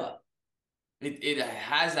almost Isla. It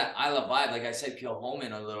has that Isla vibe, like I said,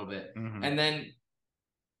 Kilhoman a little bit. Mm-hmm. And then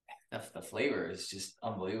the flavor is just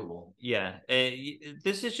unbelievable. Yeah.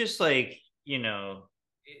 This is just like,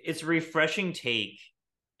 it's a refreshing take,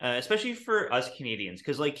 especially for us Canadians,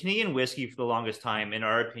 because like Canadian whiskey for the longest time, in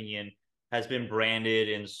our opinion, has been branded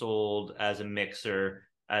and sold as a mixer,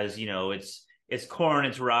 as it's corn,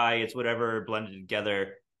 it's rye, it's whatever blended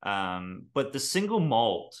together. But the single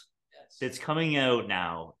malt that's coming out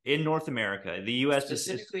now in North America, the US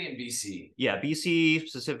specifically in BC. Yeah, BC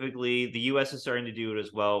specifically, the US is starting to do it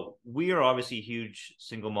as well. We are obviously huge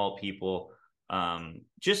single malt people.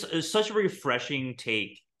 Just such a refreshing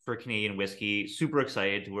take for Canadian whiskey. Super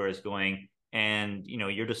excited to where it's going. And,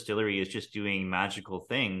 your distillery is just doing magical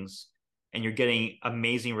things and you're getting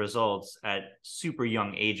amazing results at super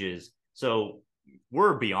young ages. So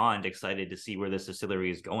we're beyond excited to see where this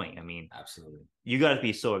distillery is going. I mean, absolutely. You got to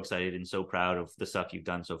be so excited and so proud of the stuff you've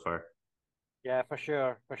done so far. Yeah, for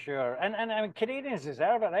sure. And I mean, Canadians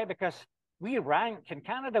deserve it, right? Because in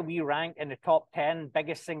Canada, we rank in the top 10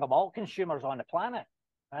 biggest single malt consumers on the planet,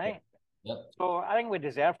 right? Yep. So I think we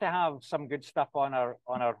deserve to have some good stuff on our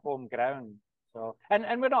home ground. So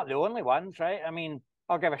and we're not the only ones, right? I mean,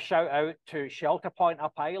 I'll give a shout out to Shelter Point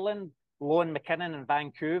up Island, Lone McKinnon in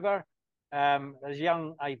Vancouver. There's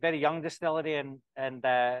a very young distillery in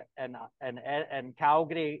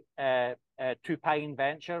Calgary, Two Pine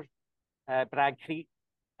Ventures, Bragg Creek,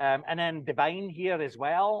 and then Divine here as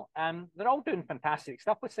well. They're all doing fantastic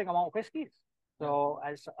stuff with single malt whiskies. So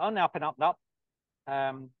it's on the up and up and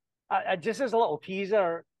up. Just as a little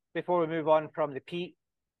teaser before we move on from the peat,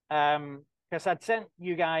 because I'd sent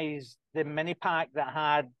you guys the mini pack that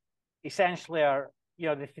had essentially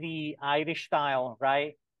the 3 Irish style,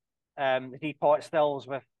 right? The 3 pot stills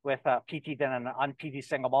with a peated and an unpeated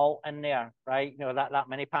single malt in there, right? That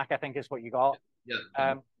mini pack I think is what you got.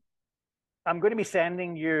 Yeah. I'm going to be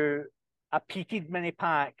sending you a peated mini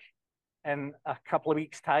pack in a couple of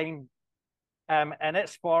weeks' time. And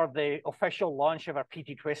it's for the official launch of our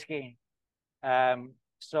peated whiskey. And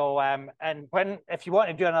if you want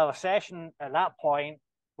to do another session at that point,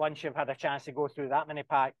 once you've had a chance to go through that mini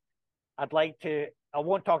pack, I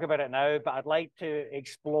won't talk about it now, but I'd like to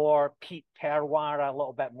explore peat terroir a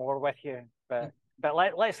little bit more with you. But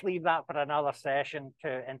let's leave that for another session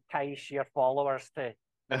to entice your followers to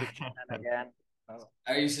maybe tune in again.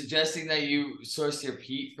 Are you suggesting that you source your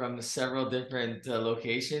peat from several different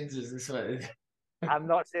locations? Is this what? I'm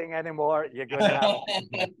not saying anymore. You're going to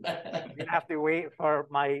have to wait for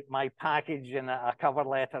my package and a cover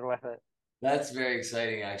letter with it. That's very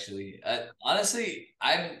exciting, actually. Honestly,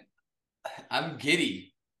 I'm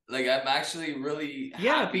giddy. Like, I'm actually really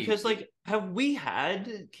happy. Because have we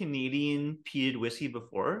had Canadian peated whiskey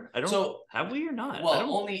before? Have we or not?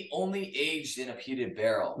 Well, only aged in a peated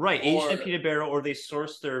barrel. Right, aged in a peated barrel, or they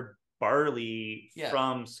source their barley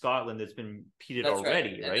from Scotland that's been peated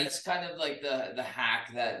already, right? And that's kind of like the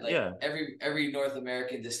hack that every North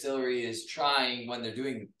American distillery is trying when they're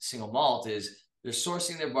doing single malt is they're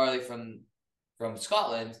sourcing their barley from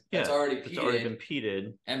Scotland that's already been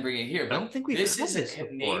peated and bringing it here. But I don't think we've this had is this a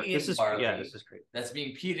Canadian barley. Yeah, this is great. That's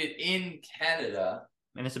being peated in Canada.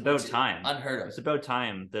 And it's about time. Unheard of. It's about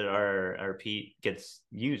time that our peat gets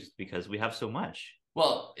used because we have so much.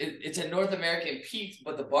 Well, it's a North American peat,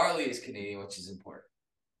 but the barley is Canadian, which is important.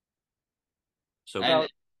 So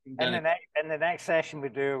in the next session we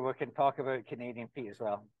can talk about Canadian peat as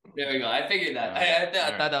well. There we go. I figured that.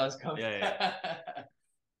 I thought that was coming. Yeah.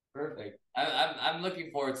 Perfect. I'm looking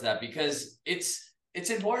forward to that because it's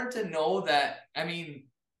important to know that. I mean,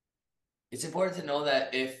 it's important to know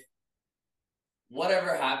that if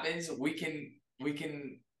whatever happens, we can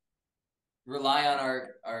rely on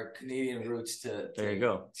our Canadian roots to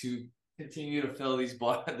continue to fill this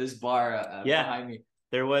bar behind me.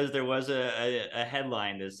 There was a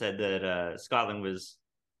headline that said that Scotland was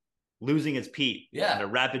losing its peat at a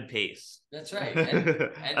rapid pace. That's right. And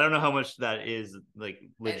I don't know how much that is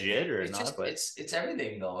legit or not, but it's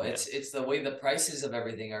everything though. Yeah. It's the way the prices of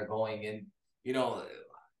everything are going, and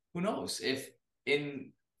who knows if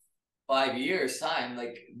in 5 years time,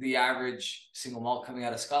 the average single malt coming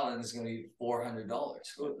out of Scotland is going to be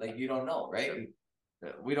 $400. You don't know, right?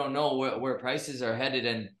 We don't know where prices are headed,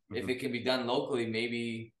 and if it can be done locally,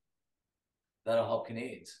 maybe that'll help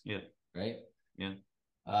Canadians. Yeah. Right. Yeah.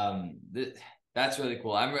 That's really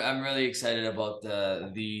cool. I'm really excited about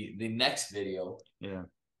the next video. Yeah.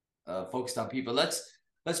 Focused on people. Let's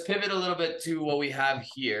pivot a little bit to what we have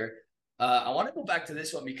here. I want to go back to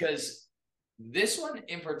this one because this one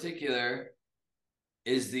in particular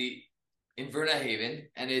is the Inverna Haven,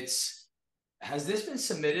 and has this been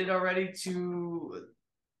submitted already to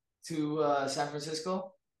San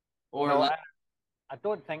Francisco? Or no, I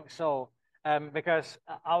don't think so. Because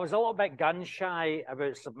I was a little bit gun shy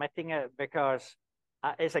about submitting it because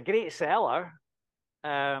it's a great seller,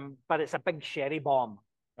 but it's a big sherry bomb,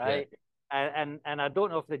 right? Yeah. And I don't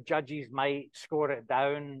know if the judges might score it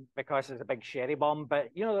down because it's a big sherry bomb, but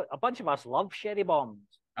a bunch of us love sherry bombs.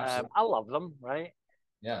 I love them, right?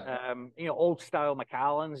 Yeah. Old style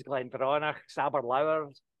Macallans, Glendronach, Saber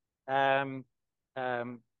Lowers.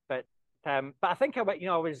 But I think I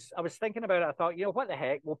was thinking about it. I thought, what the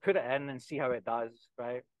heck? We'll put it in and see how it does,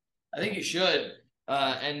 right? I think you should.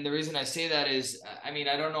 And the reason I say that is, I mean,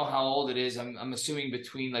 I don't know how old it is. I'm assuming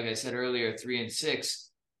between, like I said earlier, 3 and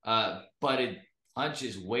 6. But it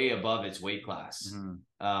punches way above its weight class.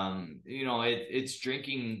 You know, it's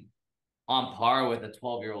drinking on par with a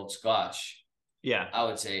 12-year-old Scotch. Yeah, I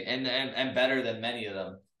would say, and better than many of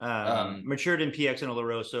them. Matured in PX and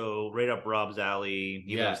Oloroso, right up Rob's alley.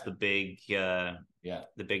 He loves the big, the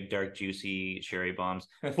big dark juicy sherry bombs.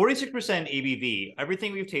 46% ABV.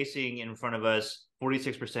 Everything we've tasting in front of us,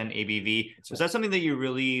 46% ABV. Was that something that you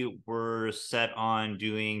really were set on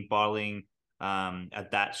doing, bottling at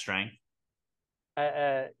that strength?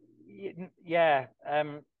 Yeah.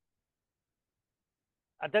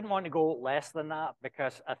 I didn't want to go less than that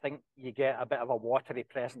because I think you get a bit of a watery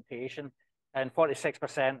presentation. And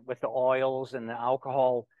 46% with the oils and the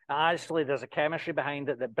alcohol. Actually, there's a chemistry behind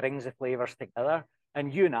it that brings the flavors together.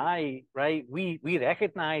 And you and I, right, we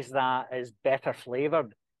recognize that as better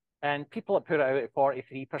flavored. And people that put it out at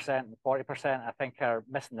 43% and 40%, I think, are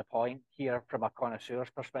missing the point here from a connoisseur's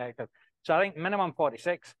perspective. So I think minimum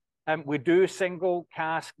 46. We do single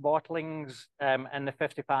cask bottlings in the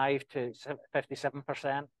 55 to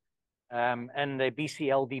 57%. In the BC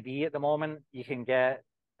LDB at the moment, you can get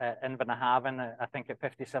Invernahaven, I think, at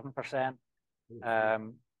 57%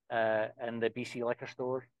 in the BC liquor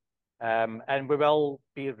stores. And we will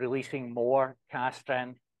be releasing more cask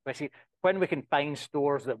strength when we can find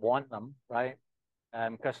stores that want them, right?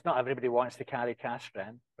 Because not everybody wants to carry cask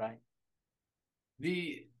strength, right?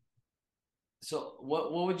 So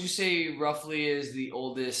what would you say roughly is the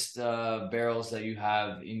oldest barrels that you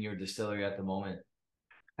have in your distillery at the moment?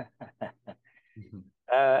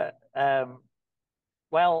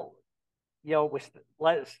 Well, you know,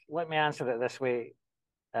 let me answer it this way,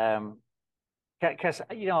 because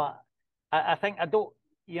you know, I think I don't.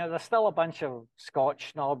 You know, there's still a bunch of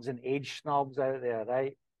Scotch snobs and age snobs out there,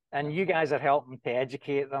 right? And you guys are helping to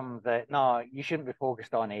educate them that no, you shouldn't be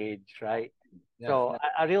focused on age, right? Yeah. So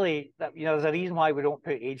I really, you know, there's a reason why we don't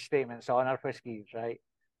put age statements on our whiskies, right?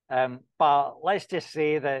 But let's just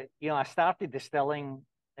say that, you know, I started distilling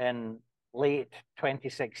in late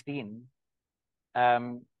 2016.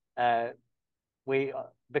 Because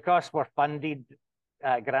we're funded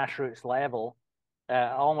at grassroots level, I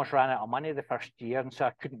almost ran out of money the first year, and so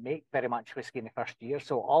I couldn't make very much whiskey in the first year.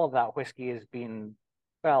 So all of that whiskey has been,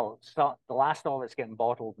 well, the last of it's getting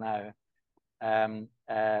bottled now.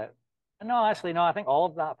 No, actually, no. I think all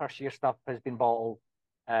of that first year stuff has been bottled.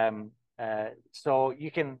 So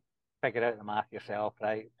you can figure out the math yourself,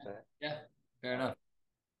 right? So, yeah, fair enough.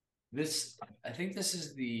 I think this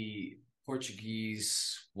is the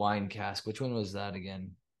Portuguese wine cask. Which one was that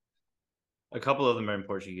again? A couple of them are in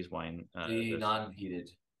Portuguese wine. The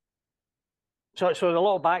non-heated. So the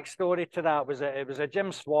little backstory to that was it was a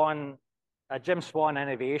Jim Swan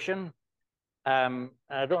innovation. I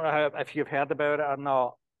don't know if you've heard about it or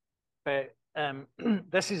not, but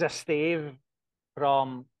this is a stave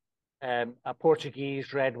from a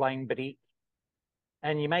Portuguese red wine barrique,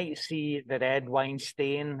 and you might see the red wine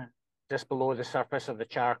stain just below the surface of the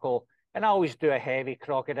charcoal. And I always do a heavy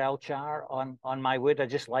crocodile char on my wood. I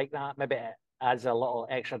just like that. Maybe it adds a little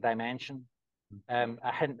extra dimension,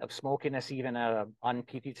 a hint of smokiness, even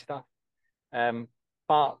unpeated stuff.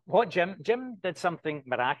 But what Jim did something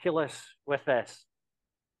miraculous with this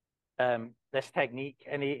technique,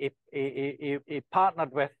 and he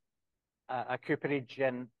partnered with a cooperage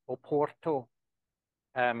in Oporto,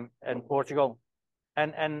 in Portugal,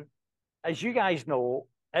 and as you guys know,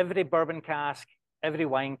 every bourbon cask, every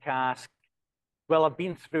wine cask will have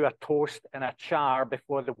been through a toast and a char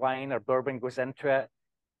before the wine or bourbon goes into it.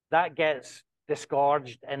 That gets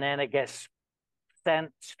disgorged, and then it gets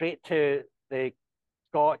sent straight to the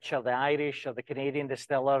Scotch or the Irish or the Canadian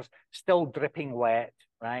distillers, still dripping wet,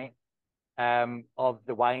 right? Of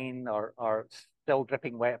the wine or still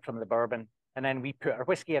dripping wet from the bourbon. And then we put our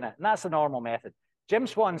whiskey in it. And that's the normal method. Jim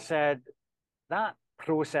Swan said that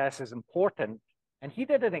process is important. And he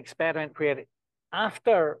did an experiment where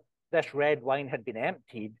after this red wine had been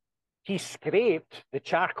emptied, he scraped the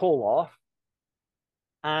charcoal off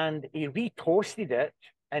and he retoasted it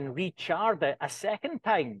and recharred it a second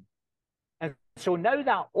time. And so now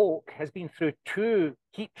that oak has been through 2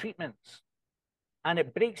 heat treatments, and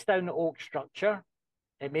it breaks down the oak structure.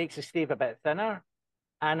 It makes the stave a bit thinner,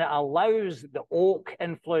 and it allows the oak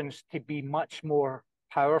influence to be much more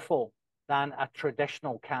powerful than a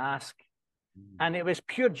traditional cask. And it was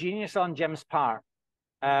pure genius on Jim's part.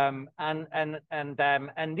 And the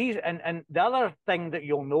other thing that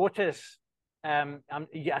you'll notice, I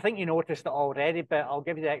think you noticed it already, but I'll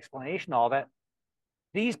give you the explanation of it.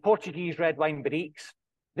 These Portuguese red wine barriques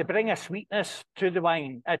they bring a sweetness to the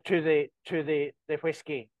wine, to the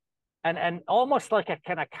whiskey, and almost like a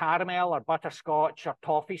kind of caramel or butterscotch or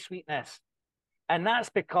toffee sweetness. And that's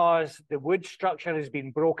because the wood structure has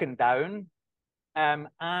been broken down.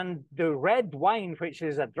 And the red wine, which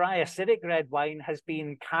is a dry acidic red wine, has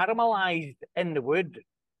been caramelized in the wood.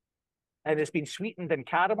 And it's been sweetened and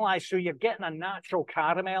caramelized. So you're getting a natural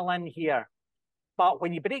caramel in here. But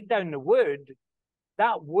when you break down the wood,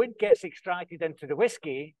 that wood gets extracted into the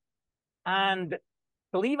whiskey. And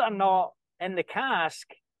believe it or not, in the cask,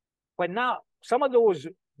 when some of those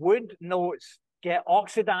wood notes get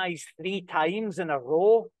oxidized 3 times in a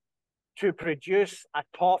row to produce a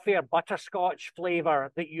toffee or butterscotch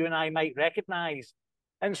flavor that you and I might recognize.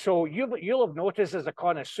 And so you'll have noticed as a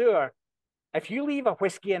connoisseur, if you leave a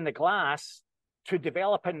whiskey in the glass to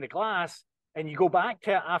develop in the glass and you go back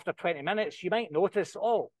to it after 20 minutes, you might notice,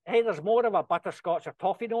 oh, hey, there's more of a butterscotch or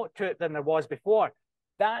toffee note to it than there was before.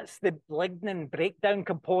 That's the lignin breakdown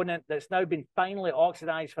component that's now been finally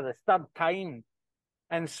oxidized for the 3rd time.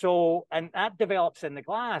 And that develops in the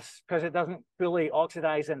glass because it doesn't fully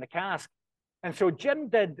oxidize in the cask. And so Jim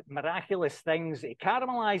did miraculous things. He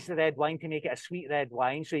caramelized the red wine to make it a sweet red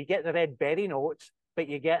wine. So you get the red berry notes, but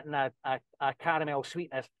you're getting a caramel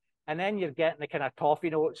sweetness. And then you're getting the kind of toffee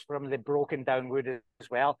notes from the broken down wood as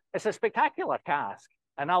well. It's a spectacular cask,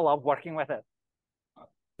 and I love working with it.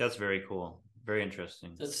 That's very cool. Very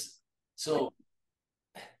interesting. So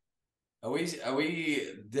are we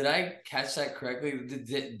did I catch that correctly?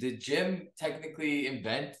 Did Jim technically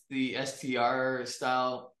invent the STR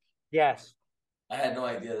style? Yes. I had no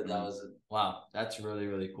idea that was wow, that's really,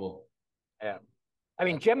 really cool. Yeah. I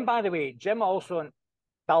mean, Jim, by the way, Jim also,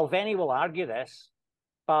 Balvenie will argue this,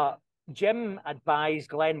 but Jim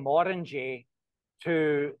advised Glenmorangie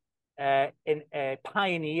to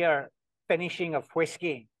pioneer finishing of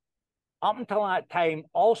whiskey. Up until that time,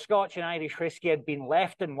 all Scotch and Irish whiskey had been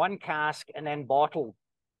left in one cask and then bottled.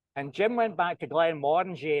 And Jim went back to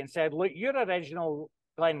Glenmorangie and said, look, your original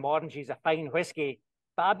Glenmorangie is a fine whiskey,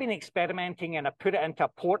 but I've been experimenting and I put it into a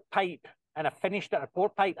port pipe and I finished it in a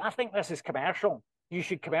port pipe. I think this is commercial. You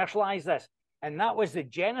should commercialize this. And that was the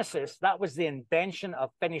genesis. That was the invention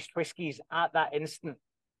of finished whiskies at that instant.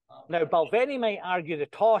 Now, Balvenie might argue the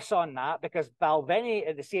toss on that because Balvenie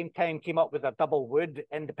at the same time came up with a double wood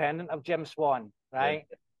independent of Jim Swan, right?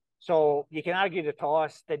 Yeah. So you can argue the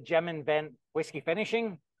toss. Did Jim invent whiskey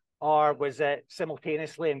finishing, or was it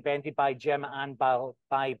simultaneously invented by Jim and by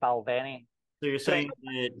Balvenie? So you're saying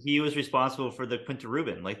that he was responsible for the Quinta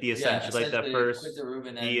Ruben, like the essential, like that first. Quinta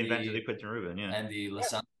Ruben, he invented the Quinta Ruben, yeah, and the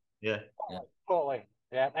Lasan. Yeah. Totally.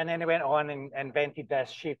 Yeah, and then he went on and invented this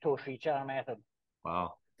shaved toast recharge method.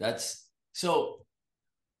 Wow. That's so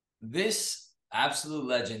this absolute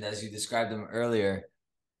legend, as you described him earlier,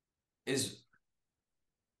 is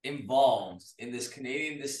involved in this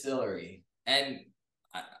Canadian distillery. And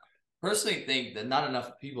I personally think that not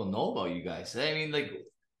enough people know about you guys. I mean, like,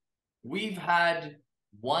 we've had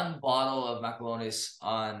one bottle of Macallones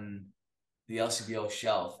on the LCBO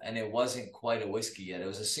shelf, and it wasn't quite a whiskey yet. It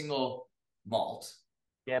was a single malt.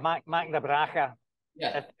 Yeah, Magna Bracha.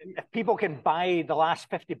 Yeah. If people can buy the last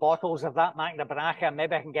 50 bottles of that Magna Bracha,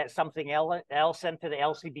 maybe I can get something else into the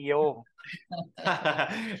LCBO.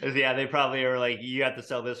 Yeah, they probably are like, you have to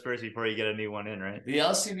sell this first before you get a new one in, right? The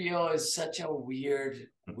LCBO is such a weird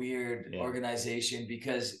organization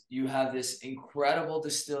because you have this incredible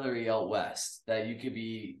distillery out west that you could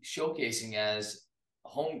be showcasing as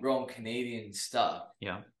homegrown Canadian stuff.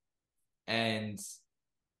 Yeah. And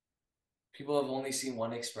people have only seen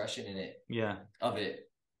one expression in it. Yeah. Of it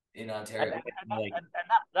in Ontario. And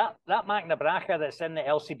that Magna Bracha that's in the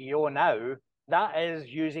LCBO now, that is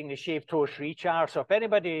using the shaved toast recharge. So if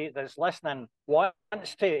anybody that's listening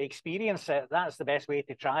wants to experience it, that's the best way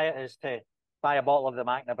to try it, is to buy a bottle of the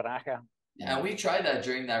Magna Bracha. Yeah, and we tried that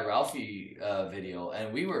during that Ralphie video,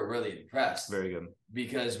 and we were really impressed. Very good.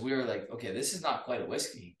 Because we were like, okay, this is not quite a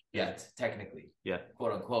whiskey yet, technically. Yeah.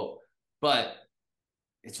 Quote unquote. But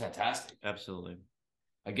it's fantastic. Absolutely.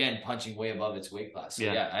 Again, punching way above its weight class. So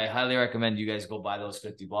yeah, I highly recommend you guys go buy those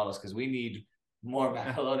 50 bottles because we need more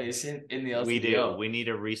Macallones in the LCBO. We do. We need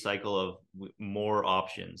a recycle of more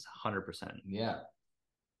options, 100%. Yeah.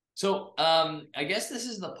 So I guess this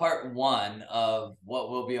is the part 1 of what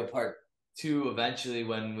will be a part 2 eventually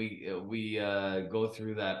when we go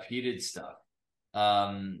through that peated stuff.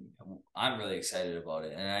 I'm really excited about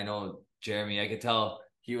it. And I know Jeremy, I could tell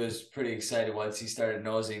he was pretty excited once he started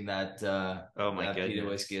nosing that peated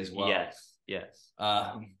whiskey as well. Yes.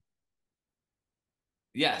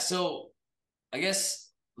 Yeah, so I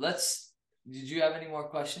guess let's did you have any more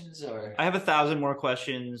questions or? I have 1,000 more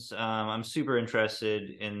questions. I'm super interested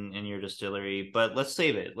in your distillery, but let's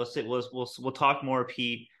save it. We'll talk more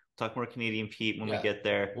Pete, talk more Canadian Pete when we get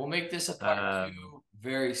there. We'll make this a part 2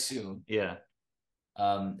 very soon. Yeah.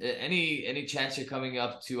 Any chance you're coming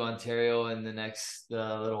up to Ontario in the next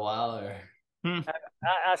little while or?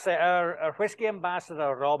 I say our whiskey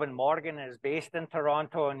ambassador Robin Morgan is based in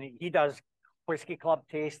Toronto, and he does whiskey club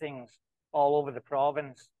tastings all over the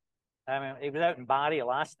province. I mean, he was out in Barrie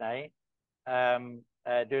last night,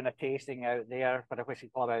 doing a tasting out there for the whiskey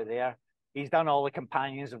club out there. He's done all the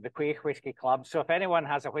companions of the Quaich Whiskey Club. So if anyone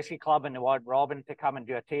has a whiskey club and they want Robin to come and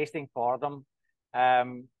do a tasting for them,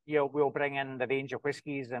 we'll bring in the range of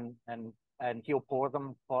whiskies and he'll pour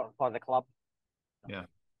them for the club. Yeah.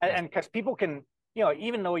 And because people can,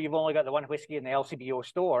 even though you've only got the one whiskey in the LCBO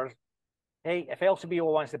stores, hey, if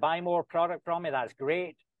LCBO wants to buy more product from me, that's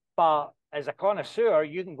great. But as a connoisseur,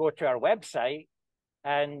 you can go to our website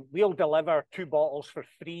and we'll deliver 2 bottles for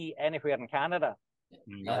free anywhere in Canada.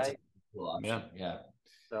 That's a cool option. Yeah.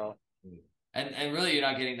 So. And really, you're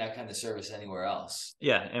not getting that kind of service anywhere else.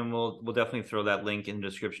 Yeah, and we'll definitely throw that link in the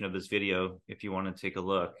description of this video if you want to take a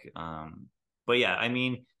look. But yeah, I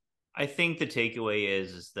mean, I think the takeaway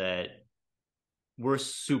is that we're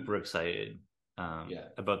super excited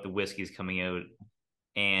about the whiskeys coming out,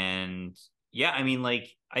 and yeah, I mean, like,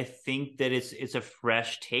 I think that it's a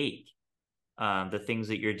fresh take, the things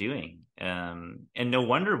that you're doing, and no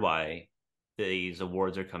wonder why these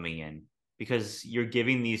awards are coming in, because you're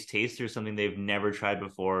giving these tasters something they've never tried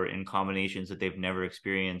before in combinations that they've never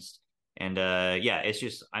experienced. And it's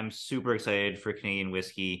just, I'm super excited for Canadian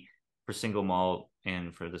whiskey, for single malt,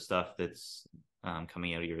 and for the stuff that's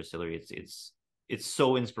coming out of your distillery. It's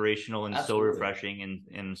so inspirational and so refreshing,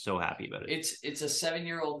 and so happy about it. It's a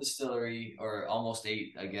 7-year-old distillery, or almost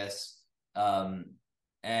 8, I guess.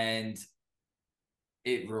 And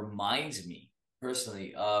it reminds me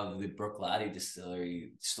personally of the Bruichladdich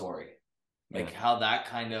distillery story. Like how that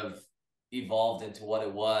kind of evolved into what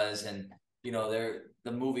it was, and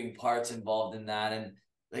the moving parts involved in that, and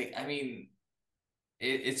like, I mean,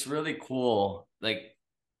 it's really cool. Like,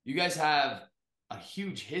 you guys have a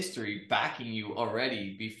huge history backing you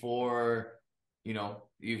already before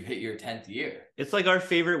you've hit your 10th year. It's like our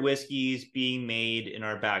favorite whiskeys being made in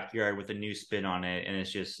our backyard with a new spin on it, and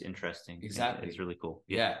it's just interesting. Exactly, it's really cool.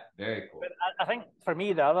 Yeah, very cool. But I think for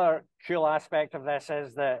me, the other cool aspect of this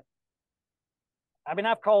is that, I mean,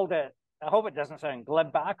 I've called it, I hope it doesn't sound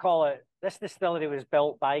glib, but I call it, this distillery was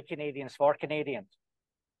built by Canadians for Canadians.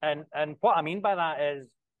 And what I mean by that is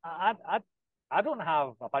I don't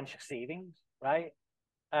have a bunch of savings, right?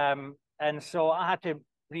 And so I had to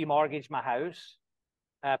remortgage my house,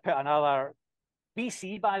 put another,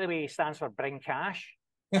 BC, by the way, stands for bring cash,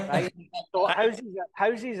 right? So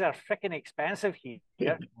houses are freaking expensive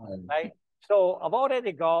here, right? So I've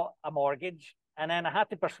already got a mortgage, and then I had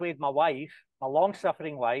to persuade my wife, my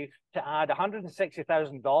long-suffering wife, to add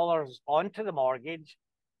 $160,000 onto the mortgage.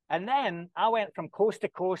 And then I went from coast to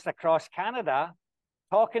coast across Canada,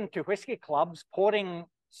 talking to whiskey clubs, pouring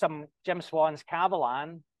some Jim Swan's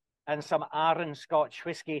Cavalan and some Arran Scotch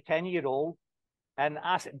whiskey 10-year-old, and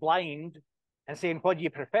asked it blind and saying, what do you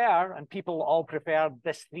prefer? And people all preferred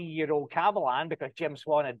this 3-year-old Cavalan because Jim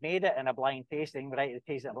Swan had made it in a blind tasting, right?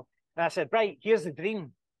 And I said, right, here's the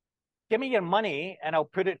dream. Give me your money and I'll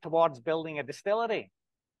put it towards building a distillery.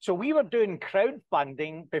 So we were doing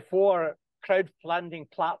crowdfunding before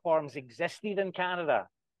crowdfunding platforms existed in Canada.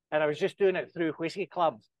 And I was just doing it through whiskey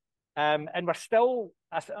clubs. And we're still,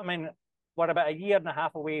 I mean, we're about a year and a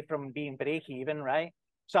half away from being break even, right?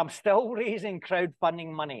 So I'm still raising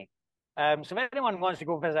crowdfunding money. So if anyone wants to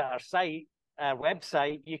go visit our site,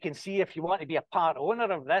 website, you can see if you want to be a part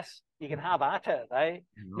owner of this, you can have at it, right?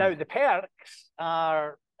 Mm-hmm. Now, the perks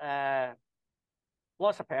are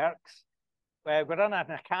lots of perks. We're running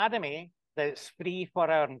an academy that's free for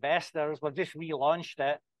our investors. We've just relaunched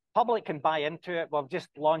it. Public can buy into it. We've just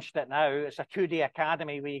launched it now. It's a 2-day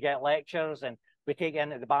academy where you get lectures, and we take you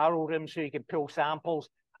into the barrel room so you can pull samples.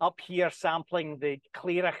 Up here, sampling the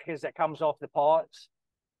clearage as it comes off the pots,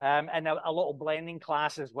 and a little blending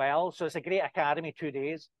class as well. So it's a great academy, 2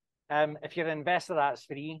 days. If you're an investor, that's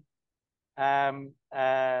free. And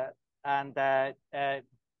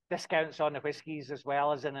discounts on the whiskies as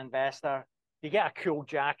well as an investor. You get a cool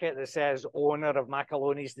jacket that says owner of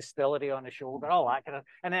Macaloni's Distillery on the shoulder, all that kind of.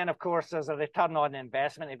 And then, of course, there's a return on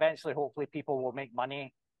investment. Eventually, hopefully, people will make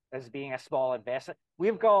money as being a small investor.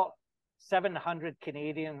 We've got 700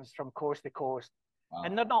 Canadians from coast to coast. Wow.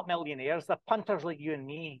 And they're not millionaires. They're punters like you and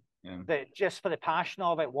me that just for the passion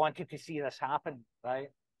of it wanted to see this happen, right?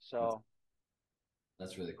 So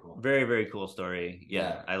That's really cool. Very, very cool story.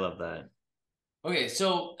 Yeah. I love that. Okay,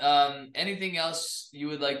 so anything else you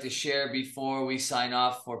would like to share before we sign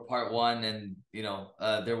off for part 1? And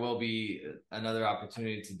there will be another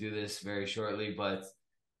opportunity to do this very shortly. But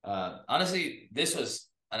honestly, this was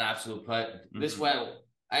an absolute This went.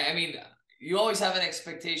 I mean, you always have an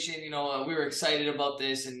expectation. We were excited about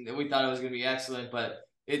this, and we thought it was going to be excellent. But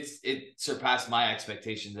it surpassed my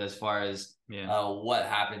expectations as far as what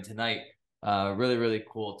happened tonight. Really, really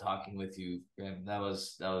cool talking with you, Graham. That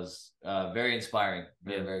was very inspiring.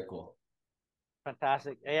 Very, very cool.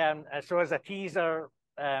 Fantastic. Yeah. So as a teaser,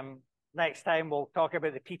 next time we'll talk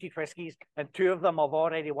about the peated whiskies, and 2 of them have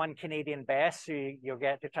already won Canadian Best, so you'll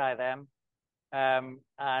get to try them. And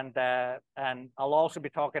I'll also be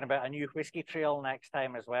talking about a new whiskey trail next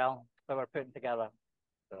time as well that we're putting together.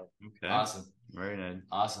 So. Okay. Awesome. Very nice.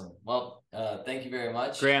 Awesome. Well, thank you very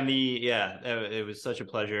much, Graham. It was such a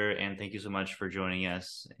pleasure, and thank you so much for joining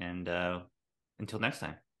us. And until next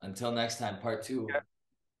time. Until next time, part 2. Yeah.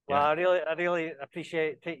 Well, I really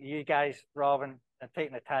appreciate you guys, Robin, and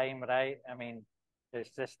taking the time. Right? I mean,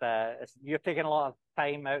 it's just you're taking a lot of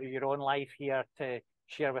time out of your own life here to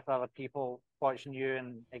share with other people what's new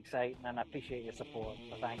and exciting, and I appreciate your support.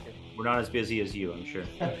 So thank you. We're not as busy as you, I'm sure.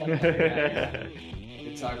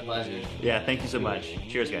 It's our pleasure. Yeah, thank you so much.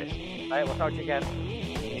 Cheers, guys. All right, we'll talk to you again.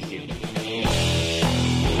 Thank you.